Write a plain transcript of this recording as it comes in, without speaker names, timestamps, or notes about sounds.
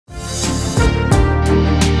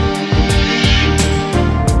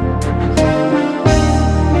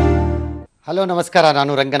Hello ನಮಸ್ಕಾರ,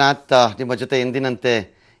 ನಾನು ರಂಗನಾಥ್ ನಿಮ್ಮ ಜೊತೆ ಎಂದಿನಂತೆ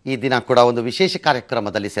ಈ ದಿನ ಕೂಡ ಒಂದು ವಿಶೇಷ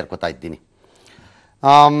ಕಾರ್ಯಕ್ರಮದಲ್ಲಿ ಸೇರ್ಕೋತಾ ಇದ್ದೀನಿ.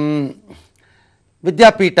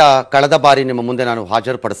 ವಿದ್ಯಾಪೀಠ ಕಳೆದ ಬಾರಿ ನಿಮ್ಮ ಮುಂದೆ ನಾನು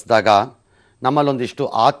ಹಾಜರುಪಡಿಸಿದಾಗ ನಮ್ಮಲ್ಲೊಂದಿಷ್ಟು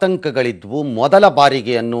ಆತಂಕಗಳಿದ್ವು. ಮೊದಲ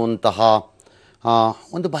ಬಾರಿಗೆ ಅನ್ನುವಂತಹ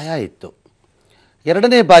ಒಂದು ಭಯ ಇತ್ತು.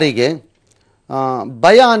 ಎರಡನೇ ಬಾರಿಗೆ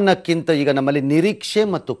ಭಯ ಅನ್ನೋಕ್ಕಿಂತ ಈಗ ನಮ್ಮಲ್ಲಿ ನಿರೀಕ್ಷೆ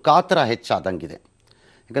ಮತ್ತು ಕಾತರ ಹೆಚ್ಚಾದಂಗಿದೆ.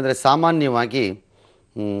 ಯಾಕಂದರೆ ಸಾಮಾನ್ಯವಾಗಿ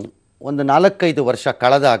ಒಂದು 4-5 ವರ್ಷ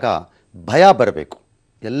ಕಳೆದಾಗ ಭಯ ಬರಬೇಕು.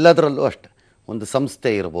 ಎಲ್ಲದರಲ್ಲೂ ಅಷ್ಟೆ. ಒಂದು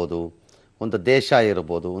ಸಂಸ್ಥೆ ಇರ್ಬೋದು, ಒಂದು ದೇಶ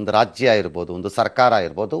ಇರ್ಬೋದು, ಒಂದು ರಾಜ್ಯ ಇರ್ಬೋದು, ಒಂದು ಸರ್ಕಾರ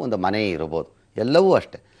ಇರ್ಬೋದು, ಒಂದು ಮನೆ ಇರ್ಬೋದು, ಎಲ್ಲವೂ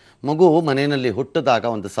ಅಷ್ಟೆ. ಮಗು ಮನೆಯಲ್ಲಿ ಹುಟ್ಟಿದಾಗ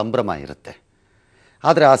ಒಂದು ಸಂಭ್ರಮ ಇರುತ್ತೆ.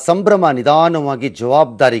 ಆದರೆ ಆ ಸಂಭ್ರಮ ನಿಧಾನವಾಗಿ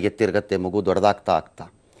ಜವಾಬ್ದಾರಿಗೆ ತಿರುಗತ್ತೆ ಮಗು ದೊಡ್ಡದಾಗ್ತಾ ಆಗ್ತಾ.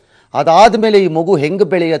 ಅದಾದ ಮೇಲೆ ಈ ಮಗು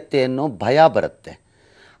ಹೆಂಗೆ ಬೆಳೆಯುತ್ತೆ ಅನ್ನೋ ಭಯ ಬರುತ್ತೆ.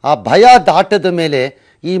 ಆ ಭಯ ದಾಟದ ಮೇಲೆ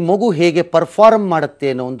ಈ ಮಗು ಹೇಗೆ ಪರ್ಫಾರ್ಮ್ ಮಾಡುತ್ತೆ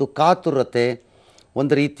ಅನ್ನೋ ಒಂದು ಕಾತುರತೆ,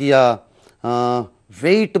 ಒಂದು ರೀತಿಯ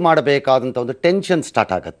ವೆಯ್ಟ್ ಮಾಡಬೇಕಾದಂಥ ಒಂದು ಟೆನ್ಷನ್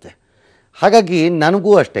ಸ್ಟಾರ್ಟ್ ಆಗುತ್ತೆ. ಹಾಗಾಗಿ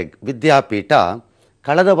ನನಗೂ ಅಷ್ಟೇ ವಿದ್ಯಾಪೀಠ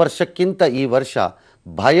ಕಳೆದ ವರ್ಷಕ್ಕಿಂತ ಈ ವರ್ಷ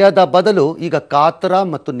ಭಯದ ಬದಲು ಈಗ ಕಾತರ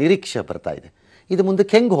ಮತ್ತು ನಿರೀಕ್ಷೆ ಬರ್ತಾ ಇದೆ. ಇದು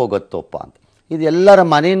ಮುಂದಕ್ಕೆ ಹೆಂಗೆ ಹೋಗುತ್ತೋಪ್ಪ ಅಂತ. ಇದು ಎಲ್ಲರ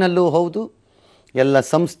ಮನೆಯಲ್ಲೂ ಹೌದು, ಎಲ್ಲ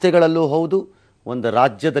ಸಂಸ್ಥೆಗಳಲ್ಲೂ ಹೌದು, ಒಂದು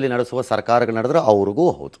ರಾಜ್ಯದಲ್ಲಿ ನಡೆಸುವ ಸರ್ಕಾರಗಳು ನಡೆದ್ರೆ ಅವ್ರಿಗೂ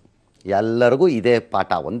ಹೌದು. ಎಲ್ಲರಿಗೂ ಇದೇ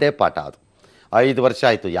ಪಾಠ, ಒಂದೇ ಪಾಠ. ಅದು 5 ವರ್ಷ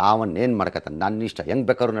ಆಯಿತು, ಯಾವನ್ನೇನು ಮಾಡ್ಕೊತಾನೆ, ನನ್ನ ಇಷ್ಟ ಹೆಂಗೆ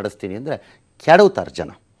ಬೇಕಾದ್ರೂ ನಡೆಸ್ತೀನಿ ಅಂದರೆ ಕೆಡವ್ತಾರೆ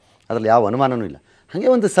ಜನ. ಅದರಲ್ಲಿ ಯಾವ ಅನುಮಾನವೂ ಇಲ್ಲ. ಹಾಗೆ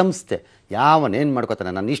ಒಂದು ಸಂಸ್ಥೆ ಯಾವನೇನು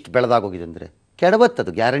ಮಾಡ್ಕೋತಾನೆ, ನಾನು ಇಷ್ಟು ಬೆಳೆದಾಗೋಗಿದೆ ಅಂದರೆ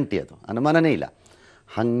ಕೆಡವತ್ತದು, ಗ್ಯಾರಂಟಿ, ಅದು ಅನುಮಾನನೇ ಇಲ್ಲ.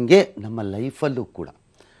 ಹಾಗೆ ನಮ್ಮ ಲೈಫಲ್ಲೂ ಕೂಡ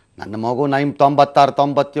ನನ್ನ ಮಗು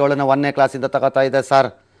 96-97 1ನೇ ಕ್ಲಾಸಿಂದ ತಗೋತಾ ಇದೆ ಸರ್,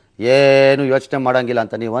 ಏನು ಯೋಚನೆ ಮಾಡೋಂಗಿಲ್ಲ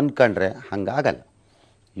ಅಂತ ನೀವು ಅಂದ್ಕೊಂಡ್ರೆ ಹಾಗಾಗಲ್ಲ.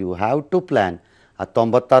 You have to plan. ಅದು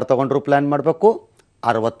 96 ತೊಗೊಂಡ್ರೂ ಪ್ಲ್ಯಾನ್ ಮಾಡಬೇಕು,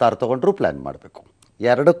 66 ತೊಗೊಂಡ್ರೂ ಪ್ಲ್ಯಾನ್ ಮಾಡಬೇಕು,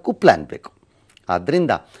 ಎರಡಕ್ಕೂ ಪ್ಲ್ಯಾನ್ ಬೇಕು.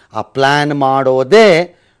 ಆದ್ದರಿಂದ ಆ ಪ್ಲ್ಯಾನ್ ಮಾಡೋದೇ,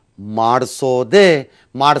 ಮಾಡಿಸೋದೇ,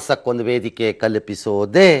 ಮಾಡ್ಸೋಕ್ಕೊಂದು ವೇದಿಕೆ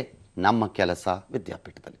ಕಲ್ಪಿಸೋದೇ ನಮ್ಮ ಕೆಲಸ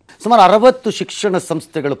ವಿದ್ಯಾಪೀಠದಲ್ಲಿ. ಸುಮಾರು 60 ಶಿಕ್ಷಣ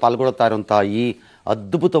ಸಂಸ್ಥೆಗಳು ಪಾಲ್ಗೊಳ್ತಾ ಇರುವಂತಹ ಈ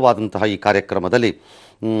ಅದ್ಭುತವಾದಂತಹ ಈ ಕಾರ್ಯಕ್ರಮದಲ್ಲಿ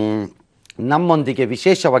ನಮ್ಮೊಂದಿಗೆ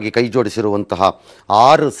ವಿಶೇಷವಾಗಿ ಕೈ ಜೋಡಿಸಿರುವಂತಹ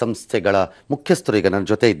 6 ಸಂಸ್ಥೆಗಳ ಮುಖ್ಯಸ್ಥರು ಈಗ ನನ್ನ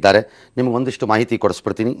ಜೊತೆ ಇದ್ದಾರೆ. ನಿಮಗೆ ಒಂದಿಷ್ಟು ಮಾಹಿತಿ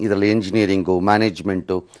ಕೊಡಿಸ್ಬಿಡ್ತೀನಿ. ಇದರಲ್ಲಿ ಎಂಜಿನಿಯರಿಂಗು,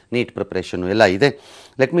 ಮ್ಯಾನೇಜ್ಮೆಂಟು, ನೀಟ್ ಪ್ರಿಪ್ರೇಷನ್ನು ಎಲ್ಲ ಇದೆ.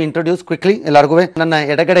 ಲೆಟ್ ಮಿ ಇಂಟ್ರೊಡ್ಯೂಸ್ ಕ್ವಿಕ್ಲಿ ಎಲ್ಲರಿಗೂ. ನನ್ನ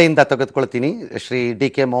ಎಡಗಡೆಯಿಂದ ತೆಗೆದುಕೊಳ್ತೀನಿ ಶ್ರೀ ಡಿ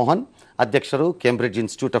ಕೆ ಮೋಹನ್, ಅಧ್ಯಕ್ಷರು, ಕೇಂಬ್ರಿಡ್ಜ್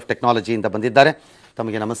ಇನ್ಸ್ಟಿಟ್ಯೂಟ್ ಆಫ್ ಟೆಕ್ನಾಲಜಿಯಿಂದ ಬಂದಿದ್ದಾರೆ.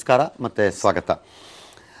 ತಮಗೆ ನಮಸ್ಕಾರ ಮತ್ತು ಸ್ವಾಗತ.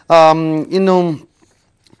 ಇನ್ನು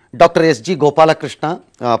ಡಾಕ್ಟರ್ ಎಸ್ ಜಿ ಗೋಪಾಲಕೃಷ್ಣ,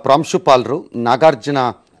 ಪ್ರಾಂಶುಪಾಲರು, ನಾಗಾರ್ಜುನ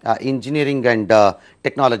ಇಂಜಿನಿಯರಿಂಗ್ ಆ್ಯಂಡ್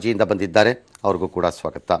ಟೆಕ್ನಾಲಜಿಯಿಂದ ಬಂದಿದ್ದಾರೆ, ಅವ್ರಿಗೂ ಕೂಡ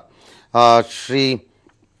ಸ್ವಾಗತ. Shri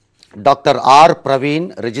doctor R Praveen,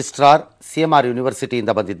 registrar, CMR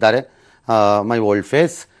ಯೂನಿವರ್ಸಿಟಿಯಿಂದ ಬಂದಿದ್ದಾರೆ. ಮೈ old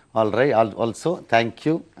face, also thank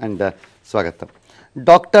you and ಸ್ವಾಗತ.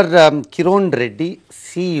 Doctor ಕಿರೋನ್ Reddy,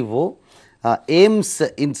 CEO, AIIMS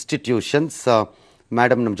institutions,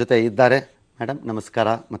 madam ನಮ್ಮ ಜೊತೆ ಇದ್ದಾರೆ. ಮೇಡಮ್ ನಮಸ್ಕಾರ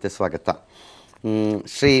ಮತ್ತು ಸ್ವಾಗತ.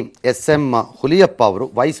 ಶ್ರೀ SM ಹುಲಿಯಪ್ಪ ಅವರು,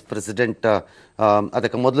 ವೈಸ್ ಪ್ರೆಸಿಡೆಂಟ್.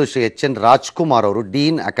 ಅದಕ್ಕೆ ಮೊದಲು ಶ್ರೀ H.N. ರಾಜ್ಕುಮಾರ್ ಅವರು,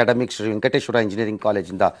 dean academic, Shri Venkateshwara engineering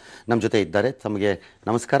ಕಾಲೇಜಿಂದ ನಮ್ಮ ಜೊತೆ ಇದ್ದಾರೆ. ತಮಗೆ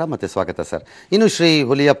ನಮಸ್ಕಾರ ಮತ್ತು ಸ್ವಾಗತ ಸರ್. ಇನ್ನು ಶ್ರೀ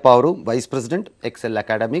ಹುಲಿಯಪ್ಪ ಅವರು, ವೈಸ್ ಪ್ರೆಸಿಡೆಂಟ್, ಎಕ್ಸೆಲ್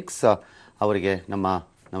ಅಕಾಡೆಮಿಕ್ಸ್, ಅವರಿಗೆ ನಮ್ಮ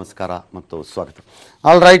ನಮಸ್ಕಾರ ಮತ್ತು ಸ್ವಾಗತ.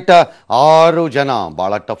 ಆಲ್ ರೈಟ್, 6 ಜನ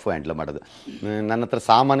ಭಾಳ ಟಫ್ ಹ್ಯಾಂಡ್ಲ್ ಮಾಡೋದು. ನನ್ನ ಹತ್ರ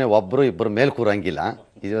ಸಾಮಾನ್ಯ ಒಬ್ಬರು ಇಬ್ಬರು ಮೇಲೆ ಕೂರಂಗಿಲ್ಲ,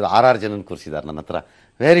 ಇದು 6 ಜನನ ಕೂರಿಸಿದ್ದಾರೆ ನನ್ನ ಹತ್ರ.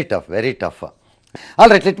 Very tough, very tough.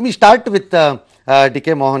 All right, let me start with D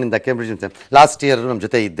K Mohan ಇಂದ ಕೇಂಬ್ರಿಡ್ಜ್. ಲಾಸ್ಟ್ ಇಯರ್ ನಮ್ಮ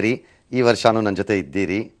ಜೊತೆ ಇದ್ರಿ, ಈ ವರ್ಷನೂ ನನ್ನ ಜೊತೆ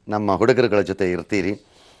ಇದ್ದೀರಿ, ನಮ್ಮ ಹುಡುಗರುಗಳ ಜೊತೆ ಇರ್ತೀರಿ.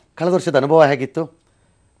 ಕಳೆದ ವರ್ಷದ ಅನುಭವ ಹೇಗಿತ್ತು?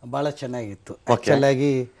 ಭಾಳ ಚೆನ್ನಾಗಿತ್ತು.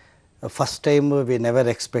 ಆ್ಯಕ್ಚುಲಾಗಿ first time we never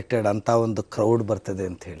expected ಅಂಥ ಒಂದು ಕ್ರೌಡ್ ಬರ್ತದೆ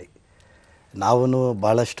ಅಂಥೇಳಿ. ನಾವು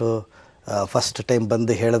ಭಾಳಷ್ಟು ಫಸ್ಟ್ ಟೈಮ್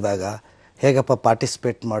ಬಂದು ಹೇಳಿದಾಗ ಹೇಗಪ್ಪ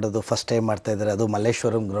ಪಾರ್ಟಿಸಿಪೇಟ್ ಮಾಡೋದು, ಫಸ್ಟ್ ಟೈಮ್ ಮಾಡ್ತಾಯಿದ್ದಾರೆ, ಅದು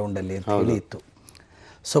ಮಲ್ಲೇಶ್ವರಂ ಗ್ರೌಂಡಲ್ಲಿ ಅಂತ ಹೇಳಿ ಇತ್ತು.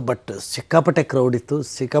 ಸೊ ಬಟ್ ಸಿಕ್ಕಾಪಟ್ಟೆ ಕ್ರೌಡ್ ಇತ್ತು,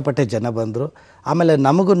 ಸಿಕ್ಕಾಪಟ್ಟೆ ಜನ ಬಂದರು. ಆಮೇಲೆ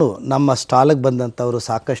ನಮಗೂ ನಮ್ಮ ಸ್ಟಾಲಿಗೆ ಬಂದಂಥವರು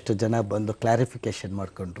ಸಾಕಷ್ಟು ಜನ ಬಂದು ಕ್ಲಾರಿಫಿಕೇಷನ್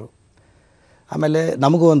ಮಾಡಿಕೊಂಡ್ರು. ಆಮೇಲೆ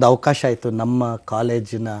ನಮಗೂ ಒಂದು ಅವಕಾಶ ಆಯಿತು, ನಮ್ಮ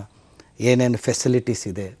ಕಾಲೇಜಿನ ಏನೇನು ಫೆಸಿಲಿಟೀಸ್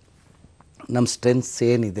ಇದೆ, ನಮ್ಮ ಸ್ಟ್ರೆಂತ್ಸ್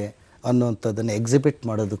ಏನಿದೆ ಅನ್ನುವಂಥದ್ದನ್ನು ಎಕ್ಸಿಬಿಟ್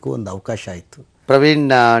ಮಾಡೋದಕ್ಕೂ ಒಂದು ಅವಕಾಶ ಆಯಿತು. Praveen,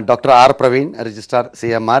 doctor R Praveen, registrar,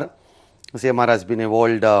 CMR. CMR has been a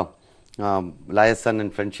old liaison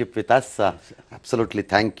and friendship with us. Absolutely,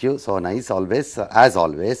 thank you. So nice, always, as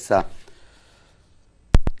always.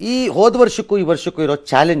 ಈ ಹೋದ ವರ್ಷಕ್ಕೂ ಈ ವರ್ಷಕ್ಕೂ ಇರೋ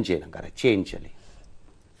ಚಾಲೆಂಜ್ ಏನಂಗಾರೆ ಚೇಂಜಲ್ಲಿ?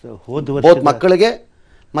 ಸೊ ಹೋದ ವರ್ಷ ಮಕ್ಕಳಿಗೆ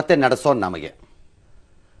ಮತ್ತು ನಡೆಸೋ ನಮಗೆ,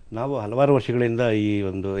 ನಾವು ಹಲವಾರು ವರ್ಷಗಳಿಂದ ಈ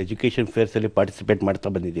ಒಂದು ಎಜುಕೇಷನ್ ಫೇರ್ಸಲ್ಲಿ ಪಾರ್ಟಿಸಿಪೇಟ್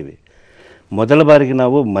ಮಾಡ್ತಾ ಬಂದಿದ್ದೀವಿ. ಮೊದಲ ಬಾರಿಗೆ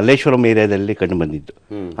ನಾವು ಮಲ್ಲೇಶ್ವರಂ ಏರಿಯಾದಲ್ಲಿ ಕಂಡು ಬಂದಿದ್ದು,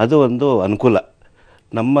 ಅದು ಒಂದು ಅನುಕೂಲ.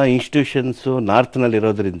 ನಮ್ಮ ಇನ್ಸ್ಟಿಟ್ಯೂಷನ್ಸು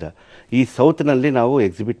ನಾರ್ತನಲ್ಲಿರೋದ್ರಿಂದ ಈ ಸೌತ್ನಲ್ಲಿ ನಾವು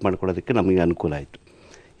ಎಕ್ಸಿಬಿಟ್ ಮಾಡ್ಕೊಳ್ಳೋದಕ್ಕೆ ನಮಗೆ ಅನುಕೂಲ ಆಯಿತು.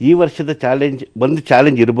 ಈ ವರ್ಷದ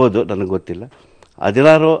ಚಾಲೆಂಜ್ ಇರ್ಬೋದು, ನನಗೆ ಗೊತ್ತಿಲ್ಲ.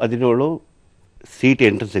 16-17 ಸೀಟ್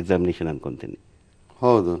ಎಂಟ್ರೆನ್ಸ್ ಎಕ್ಸಾಮಿನೇಷನ್ ಅನ್ಕೊತೀನಿ.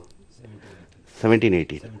 ಹೌದು.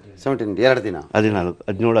 17-18 2 ದಿನ 14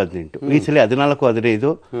 17 18 ಈ ಸಲ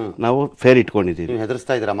 14-15 ನಾವು ಫೇರ್ ಇಟ್ಕೊಂಡಿದ್ದೀವಿ. ನೀವು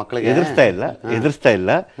ಹೆದರ್ಸ್ತಾ ಇದ್ದೀರಾ ಮಕ್ಕಳಿಗೆ? ಎದುರಿಸ್ತಾ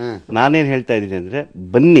ಇಲ್ಲ. ನಾನೇನು ಹೇಳ್ತಾ ಇದ್ದೀನಿ ಅಂದರೆ,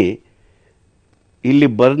 ಬನ್ನಿ ಇಲ್ಲಿ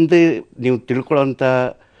ಬಂದು ನೀವು ತಿಳ್ಕೊಳ್ಳೋಂಥ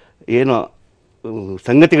ಏನೋ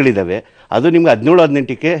ಸಂಗತಿಗಳಿದ್ದಾವೆ, ಅದು ನಿಮ್ಗೆ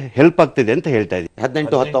 17-18ಕ್ಕೆ ಹೆಲ್ಪ್ ಆಗ್ತಿದೆ ಅಂತ ಹೇಳ್ತಾ ಇದ್ದೀನಿ.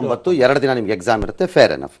 18-19 2 ದಿನ ನಿಮ್ಗೆ ಎಕ್ಸಾಮ್ ಇರುತ್ತೆ,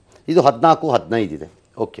 ಫೇರ್ ಎನಫ್. ಇದು 14-15 ಇದೆ.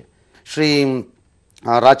 Okay. Shri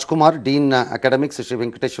Rajkumar, dean academics, Shri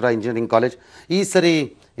Venkateshwara engineering college. ಈ ಸರಿ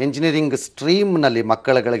ಇಂಜಿನಿಯರಿಂಗ್ ಸ್ಟ್ರೀಮ್ನಲ್ಲಿ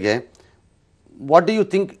ಮಕ್ಕಳುಗಳಿಗೆ what do you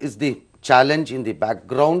think is the challenge in the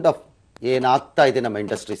background of ಏನಾಗ್ತಾ ಇದೆ ನಮ್ಮ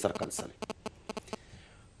ಇಂಡಸ್ಟ್ರಿ ಸರ್ಕಲ್ಸಲ್ಲಿ?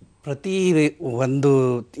 ಪ್ರತಿ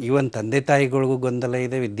ಇವನ್ ತಂದೆ ತಾಯಿಗಳಿಗೂ ಗೊಂದಲ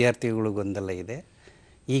ಇದೆ, ವಿದ್ಯಾರ್ಥಿಗಳಿಗೂ ಗೊಂದಲ ಇದೆ.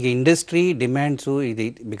 ಈಗ ಇಂಡಸ್ಟ್ರಿ ಡಿಮ್ಯಾಂಡ್ಸು ಇದು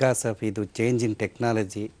ಬಿಕಾಸ್ ಆಫ್ ಇದು ಚೇಂಜ್ ಇನ್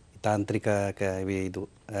ಟೆಕ್ನಾಲಜಿ, ತಾಂತ್ರಿಕ ಇದು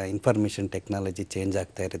ಇನ್ಫಾರ್ಮೇಷನ್ ಟೆಕ್ನಾಲಜಿ ಚೇಂಜ್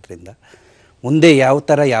ಆಗ್ತಾ ಇರೋದ್ರಿಂದ ಮುಂದೆ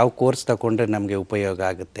ಯಾವ ಕೋರ್ಸ್ ತಗೊಂಡ್ರೆ ನಮಗೆ ಉಪಯೋಗ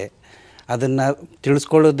ಆಗುತ್ತೆ ಅದನ್ನು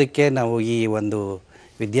ತಿಳಿಸ್ಕೊಳ್ಳೋದಕ್ಕೆ ನಾವು ಈ ಒಂದು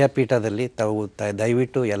ವಿದ್ಯಾಪೀಠದಲ್ಲಿ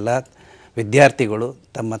ದಯವಿಟ್ಟು ಎಲ್ಲ ವಿದ್ಯಾರ್ಥಿಗಳು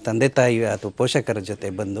ತಮ್ಮ ತಂದೆ ತಾಯಿ ಅಥವಾ ಪೋಷಕರ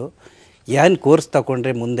ಜೊತೆ ಬಂದು ಏನು ಕೋರ್ಸ್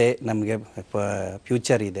ತಗೊಂಡ್ರೆ ಮುಂದೆ ನಮಗೆ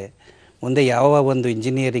ಫ್ಯೂಚರ್ ಇದೆ, ಮುಂದೆ ಯಾವ ಒಂದು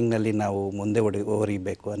ಇಂಜಿನಿಯರಿಂಗ್ನಲ್ಲಿ ನಾವು ಮುಂದೆ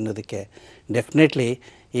ಹೊರಿಬೇಕು ಅನ್ನೋದಕ್ಕೆ ಡೆಫಿನೆಟ್ಲಿ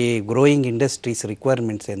ಈ ಗ್ರೋಯಿಂಗ್ ಇಂಡಸ್ಟ್ರೀಸ್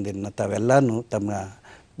ರಿಕ್ವೈರ್ಮೆಂಟ್ಸ್ ಎಂದಿನ ತಾವೆಲ್ಲನೂ ತಮ್ಮ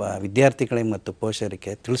ವಿದ್ಯಾರ್ಥಿಗಳಿಗೆ ಮತ್ತು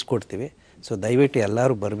ಪೋಷಕರಿಗೆ ತಿಳಿಸ್ಕೊಡ್ತೀವಿ. ಸೊ ದಯವಿಟ್ಟು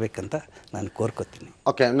ಎಲ್ಲರೂ ಬರಬೇಕಂತ ನಾನು ಕೋರ್ಕೋತೀನಿ.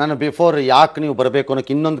 ಓಕೆ, ನಾನು ಬಿಫೋರ್ ಯಾಕೆ ನೀವು ಬರಬೇಕು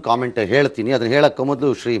ಅನ್ನೋಕ್ಕೆ ಇನ್ನೊಂದು ಕಾಮೆಂಟ್ ಹೇಳ್ತೀನಿ. ಅದನ್ನು ಹೇಳೋಕ್ಕೆ ಮೊದಲು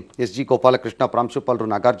ಶ್ರೀ ಎಸ್ ಜಿ ಗೋಪಾಲಕೃಷ್ಣ, ಪ್ರಾಂಶುಪಾಲರು,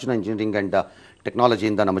 ನಾಗಾರ್ಜುನ ಇಂಜಿನಿಯರಿಂಗ್ ಆ್ಯಂಡ್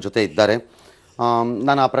ಟೆಕ್ನಾಲಜಿಯಿಂದ ನಮ್ಮ ಜೊತೆ ಇದ್ದಾರೆ.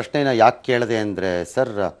 ನಾನು ಆ ಪ್ರಶ್ನೆನ ಯಾಕೆ ಕೇಳಿದೆ ಅಂದರೆ,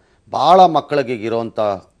 ಸರ್ ಭಾಳ ಮಕ್ಕಳಿಗೆ ಇರೋವಂಥ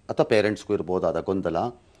ಅಥವಾ ಪೇರೆಂಟ್ಸ್ಗೂ ಇರ್ಬೋದಾದ ಗೊಂದಲ,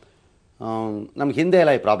 ನಮ್ಗೆ ಹಿಂದೆ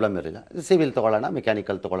ಎಲ್ಲ ಈ ಪ್ರಾಬ್ಲಮ್ ಇರಲಿಲ್ಲ, ಸಿವಿಲ್ ತೊಗೊಳ್ಳೋಣ,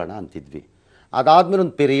 ಮೆಕ್ಯಾನಿಕಲ್ ತೊಗೊಳ್ಳೋಣ ಅಂತಿದ್ವಿ. ಅದಾದಮೇಲೆ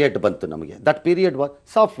ಒಂದು ಪೀರಿಯಡ್ ಬಂತು ನಮಗೆ. ದಟ್ ಪೀರಿಯಡ್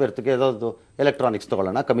ಸಾಫ್ಟ್ವೇರ್ ಯಾವ್ದು ಎಲೆಕ್ಟ್ರಾನಿಕ್ಸ್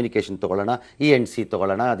ತೊಗೊಳ್ಳೋಣ, ಕಮ್ಯುನಿಕೇಷನ್ ತೊಗೊಳ್ಳೋಣ, ENC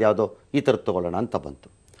ತೊಗೊಳ್ಳೋಣ, ಅದ್ಯಾವುದೋ ಈ ಥರದ್ದು ತೊಗೊಳ್ಳೋಣ ಅಂತ ಬಂತು.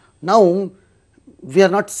 ನಾವು we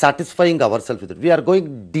are not satisfying our self with it, we are going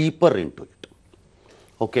deeper in to it.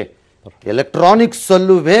 Okay,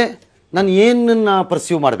 ಎಲೆಕ್ಟ್ರಾನಿಕ್ಸಲ್ಲೂ ನಾನು ಏನನ್ನು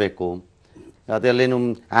ಪರ್ಸ್ಯೂ ಮಾಡಬೇಕು, ಅದರಲ್ಲೇನು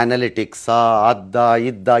ಆ್ಯನಾಲಿಟಿಕ್ಸಾ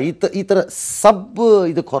ಈ ಥರ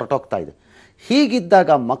ಇದಕ್ಕೆ ಹೊರಟೋಗ್ತಾ ಇದೆ. ಹೀಗಿದ್ದಾಗ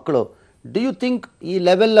ಮಕ್ಕಳು ಡು ಯು ಥಿಂಕ್ ಈ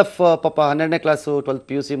ಲೆವೆಲ್ ಆಫ್ ಪಾಪ 12ನೇ ಕ್ಲಾಸು 12th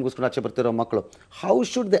PUC ಮುಗಿಸ್ಕೊಂಡು ಆಚೆ ಬರ್ತಿರೋ ಮಕ್ಕಳು, how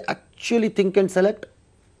should they actually think and select?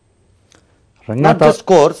 Ranganath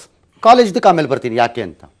course ಕಾಲೇಜ್ದಕ್ಕೆ ಆಮೇಲೆ ಬರ್ತೀನಿ ಯಾಕೆ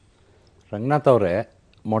ಅಂತ. ರಂಗನಾಥ್ ಅವರೇ,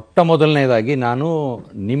 ಮೊಟ್ಟ ಮೊದಲನೇದಾಗಿ ನಾನು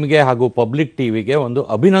ನಿಮಗೆ ಹಾಗೂ ಪಬ್ಲಿಕ್ ಟಿವಿಗೆ ಒಂದು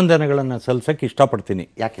ಅಭಿನಂದನೆಗಳನ್ನು ಸಲ್ಲಿಸಕ್ಕೆ ಇಷ್ಟಪಡ್ತೀನಿ.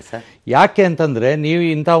 ಯಾಕೆ ಸರ್? ಯಾಕೆ ಅಂತಂದರೆ, ನೀವು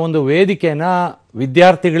ಇಂಥ ಒಂದು ವೇದಿಕೆನ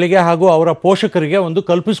ವಿದ್ಯಾರ್ಥಿಗಳಿಗೆ ಹಾಗೂ ಅವರ ಪೋಷಕರಿಗೆ ಒಂದು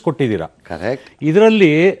ಕಲ್ಪಿಸ್ಕೊಟ್ಟಿದ್ದೀರಾ. ಕರೆಕ್ಟ್.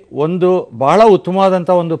 ಇದರಲ್ಲಿ ಒಂದು ಬಹಳ ಉತ್ತಮವಾದಂಥ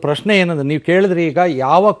ಒಂದು ಪ್ರಶ್ನೆ ಏನಂದ್ರೆ, ನೀವು ಕೇಳಿದ್ರಿ ಈಗ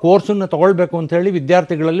ಯಾವ ಕೋರ್ಸನ್ನು ತಗೊಳ್ಬೇಕು ಅಂತ ಹೇಳಿ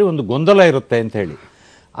ವಿದ್ಯಾರ್ಥಿಗಳಲ್ಲಿ ಒಂದು ಗೊಂದಲ ಇರುತ್ತೆ ಅಂತ ಹೇಳಿ.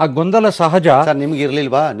 ಆ ಗೊಂದಲ ಸಹಜ. ನಿಮ್ಗೆ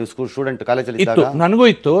ಇರ್ಲಿಲ್ವಾ? ನೀವು ಸ್ಟೂಡೆಂಟ್ ಕಾಲೇಜಲ್ಲಿ ಇತ್ತು, ನನಗೂ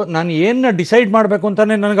ಇತ್ತು. ನಾನು ಏನ್ ಡಿಸೈಡ್ ಮಾಡ್ಬೇಕು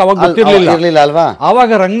ಅಂತಾನೆ ನನಗೆ ಅವಾಗ ಗೊತ್ತಿರಲಿಲ್ಲ ಅಲ್ವಾ?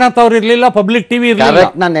 ಆವಾಗ ರಂಗನಾಥ್ ಅವ್ರು ಇರ್ಲಿಲ್ಲ, ಪಬ್ಲಿಕ್ ಟಿವಿ ಇರ್ಲಿಲ್ಲ.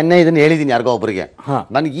 ನಾನು ನೆನ್ನೆ ಇದನ್ನ ಹೇಳಿದೀನಿ ಯಾರಿಗೋ ಒಬ್ಬರಿಗೆ.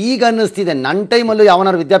 ನನ್ಗೆ ಈಗ ಅನ್ನಿಸ್ತಿದೆ, ನನ್ನ ಟೈಮಲ್ಲೂ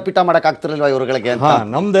ಯಾವನಾರು ವಿದ್ಯಾಪೀಠ ಮಾಡಕ್ ಆಗ್ತಿರ್ಲಿಲ್ವಾ ಇವ್ರುಗಳಿಗೆ ಅಂತ.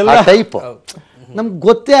 ನಮ್ದೆಲ್ಲ ಟೈಪ್ ನಮ್ಗೆ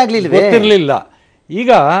ಗೊತ್ತೇ ಗೊತ್ತಿರ್ಲಿಲ್ಲ.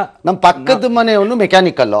 ಈಗ ನಮ್ಮ ಪಕ್ಕದ ಮನೆಯವನು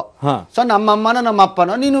ಮೆಕ್ಯಾನಿಕಲ್ಲು, ಸೊ ನಮ್ಮ ಅಮ್ಮನ ನಮ್ಮ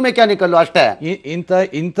ಅಪ್ಪನೋ ನೀನು ಮೆಕ್ಯಾನಿಕಲ್ಲು ಅಷ್ಟೇ.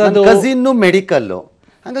 ಇಂಥದ್ದು ಕಸಿನ್ನು ಮೆಡಿಕಲ್ಲು,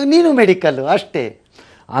 ಹಂಗಾಗಿ ನೀನು ಮೆಡಿಕಲ್ಲು ಅಷ್ಟೇ.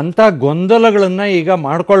 ಅಂಥ ಗೊಂದಲಗಳನ್ನು ಈಗ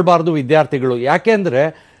ಮಾಡ್ಕೊಳ್ಬಾರ್ದು ವಿದ್ಯಾರ್ಥಿಗಳು. ಯಾಕೆಂದರೆ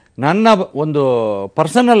ನನ್ನ ಒಂದು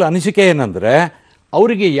ಪರ್ಸನಲ್ ಅನಿಸಿಕೆ ಏನಂದರೆ,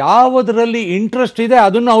 ಅವರಿಗೆ ಯಾವುದರಲ್ಲಿ ಇಂಟ್ರೆಸ್ಟ್ ಇದೆ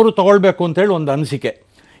ಅದನ್ನು ಅವರು ತೊಗೊಳ್ಬೇಕು ಅಂತೇಳಿ ಒಂದು ಅನಿಸಿಕೆ.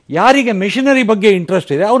 ಯಾರಿಗೆ ಮೆಷಿನರಿ ಬಗ್ಗೆ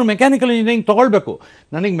ಇಂಟ್ರೆಸ್ಟ್ ಇದೆ ಅವರು ಮೆಕ್ಯಾನಿಕಲ್ ಇಂಜಿನಿಯರಿಂಗ್ ತೊಗೊಳ್ಬೇಕು.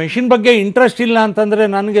 ನನಗೆ ಮೆಷಿನ್ ಬಗ್ಗೆ ಇಂಟ್ರೆಸ್ಟ್ ಇಲ್ಲ ಅಂತಂದರೆ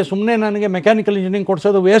ನನಗೆ ಮೆಕ್ಯಾನಿಕಲ್ ಇಂಜಿನಿಯರಿಂಗ್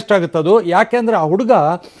ಕೊಡಿಸೋದು ವೇಸ್ಟ್ ಆಗುತ್ತದು. ಯಾಕೆಂದರೆ ಆ ಹುಡುಗ,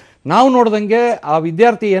 ನಾವು ನೋಡ್ದಂಗೆ ಆ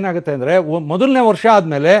ವಿದ್ಯಾರ್ಥಿ ಏನಾಗುತ್ತೆ ಅಂದರೆ, ಮೊದಲನೇ ವರ್ಷ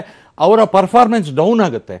ಆದಮೇಲೆ ಅವರ ಪರ್ಫಾರ್ಮೆನ್ಸ್ ಡೌನ್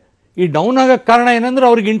ಆಗುತ್ತೆ. ಈ ಡೌನ್ ಆಗೋಕ್ಕೆ ಕಾರಣ ಏನಂದ್ರೆ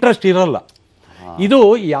ಅವ್ರಿಗೆ ಇಂಟ್ರೆಸ್ಟ್ ಇರಲ್ಲ. ಇದು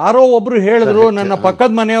ಯಾರೋ ಒಬ್ರು ಹೇಳಿದ್ರು, ನನ್ನ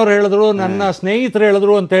ಪಕ್ಕದ ಮನೆಯವರು ಹೇಳಿದ್ರು, ನನ್ನ ಸ್ನೇಹಿತರು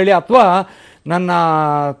ಹೇಳಿದ್ರು ಅಂತೇಳಿ, ಅಥವಾ ನನ್ನ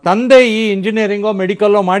ತಂದೆ ಈ ಇಂಜಿನಿಯರಿಂಗೋ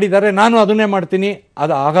ಮೆಡಿಕಲ್ಲೋ ಮಾಡಿದ್ದಾರೆ ನಾನು ಅದನ್ನೇ ಮಾಡ್ತೀನಿ,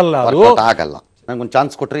 ಅದು ಆಗಲ್ಲ. ಅದು ಆಗಲ್ಲ. ನನಗೊಂದು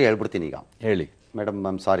ಚಾನ್ಸ್ ಕೊಟ್ಟರೆ ಹೇಳ್ಬಿಡ್ತೀನಿ. ಈಗ ಹೇಳಿ madam, I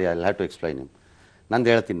am sorry, I have to explain ನಿಮ್. ನಂದು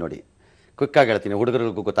ಹೇಳ್ತೀನಿ ನೋಡಿ, ಕ್ವಿಕ್ಕಾಗಿ ಹೇಳ್ತೀನಿ,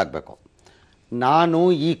 ಹುಡುಗರಿಗೂ ಗೊತ್ತಾಗಬೇಕು. ನಾನು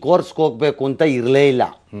ಈ ಕೋರ್ಸ್ಗೆ ಹೋಗಬೇಕು ಅಂತ ಇರಲೇ ಇಲ್ಲ.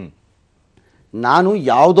 ನಾನು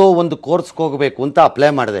ಯಾವುದೋ ಒಂದು ಕೋರ್ಸ್ಗೆ ಹೋಗಬೇಕು ಅಂತ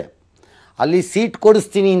ಅಪ್ಲೈ ಮಾಡಿದೆ. ಅಲ್ಲಿ ಸೀಟ್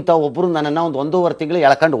ಕೊಡಿಸ್ತೀನಿ ಅಂತ ಒಬ್ಬರು ನನ್ನನ್ನು 1.5 ತಿಂಗಳು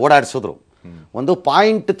ಎಳ್ಕೊಂಡು ಓಡಾಡಿಸಿದ್ರು. ಒಂದು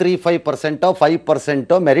 0.35%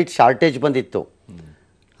 5% ಮೆರಿಟ್ ಶಾರ್ಟೇಜ್ ಬಂದಿತ್ತು.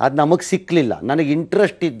 ಅದು ನಮಗೆ ಸಿಕ್ಕಲಿಲ್ಲ. ನನಗೆ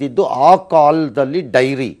ಇಂಟ್ರೆಸ್ಟ್ ಇದ್ದಿದ್ದು ಆ ಕಾಲದಲ್ಲಿ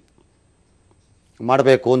ಡೈರಿ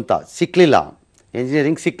ಮಾಡಬೇಕು ಅಂತ, ಸಿಕ್ಕಲಿಲ್ಲ.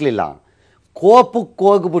 ಇಂಜಿನಿಯರಿಂಗ್ ಸಿಕ್ಕಲಿಲ್ಲ. ಕೋಪಕ್ಕೆ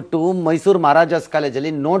ಹೋಗ್ಬಿಟ್ಟು ಮೈಸೂರು ಮಹಾರಾಜಾಸ್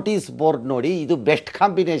ಕಾಲೇಜಲ್ಲಿ ನೋಟಿಸ್ ಬೋರ್ಡ್ ನೋಡಿ ಇದು ಬೆಸ್ಟ್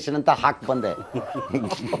ಕಾಂಬಿನೇಷನ್ ಅಂತ ಹಾಕಿ ಬಂದೆ.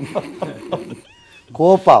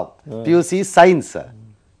 ಕೋಪ, PUC science,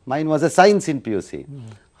 main was A science in PUC.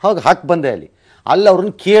 ಹಾಕಿ ಬಂದೆ. ಅಲ್ಲಿ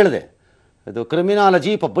ಅವ್ರನ್ನ ಕೇಳಿದೆ, ಇದು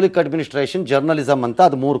ಕ್ರಿಮಿನಾಲಜಿ, ಪಬ್ಲಿಕ್ ಅಡ್ಮಿನಿಸ್ಟ್ರೇಷನ್, ಜರ್ನಲಿಸಮ್ ಅಂತ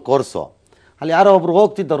ಅದು 3 ಕೋರ್ಸು. ಅಲ್ಲಿ ಯಾರೋ ಒಬ್ರು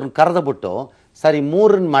ಹೋಗ್ತಿದ್ದವ್ರನ್ನ ಕರೆದ್ಬಿಟ್ಟು ಸರ್ ಈ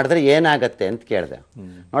 3 ಮಾಡಿದ್ರೆ ಏನಾಗತ್ತೆ ಅಂತ ಕೇಳಿದೆ.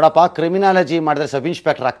 ನೋಡಪ್ಪ, ಕ್ರಿಮಿನಾಲಜಿ ಮಾಡಿದ್ರೆ sub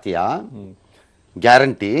inspector ಆಗ್ತೀಯಾ,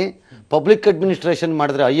 guarantee. Public administration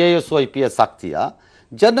ಮಾಡಿದ್ರೆ IAS IPS ಆಗ್ತೀಯಾ,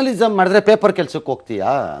 ಜರ್ನಲಿಸಮ್ ಮಾಡಿದ್ರೆ ಪೇಪರ್ ಕೆಲ್ಸಕ್ಕೆ ಹೋಗ್ತೀಯಾ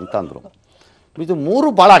ಅಂತಂದರು. ಇದು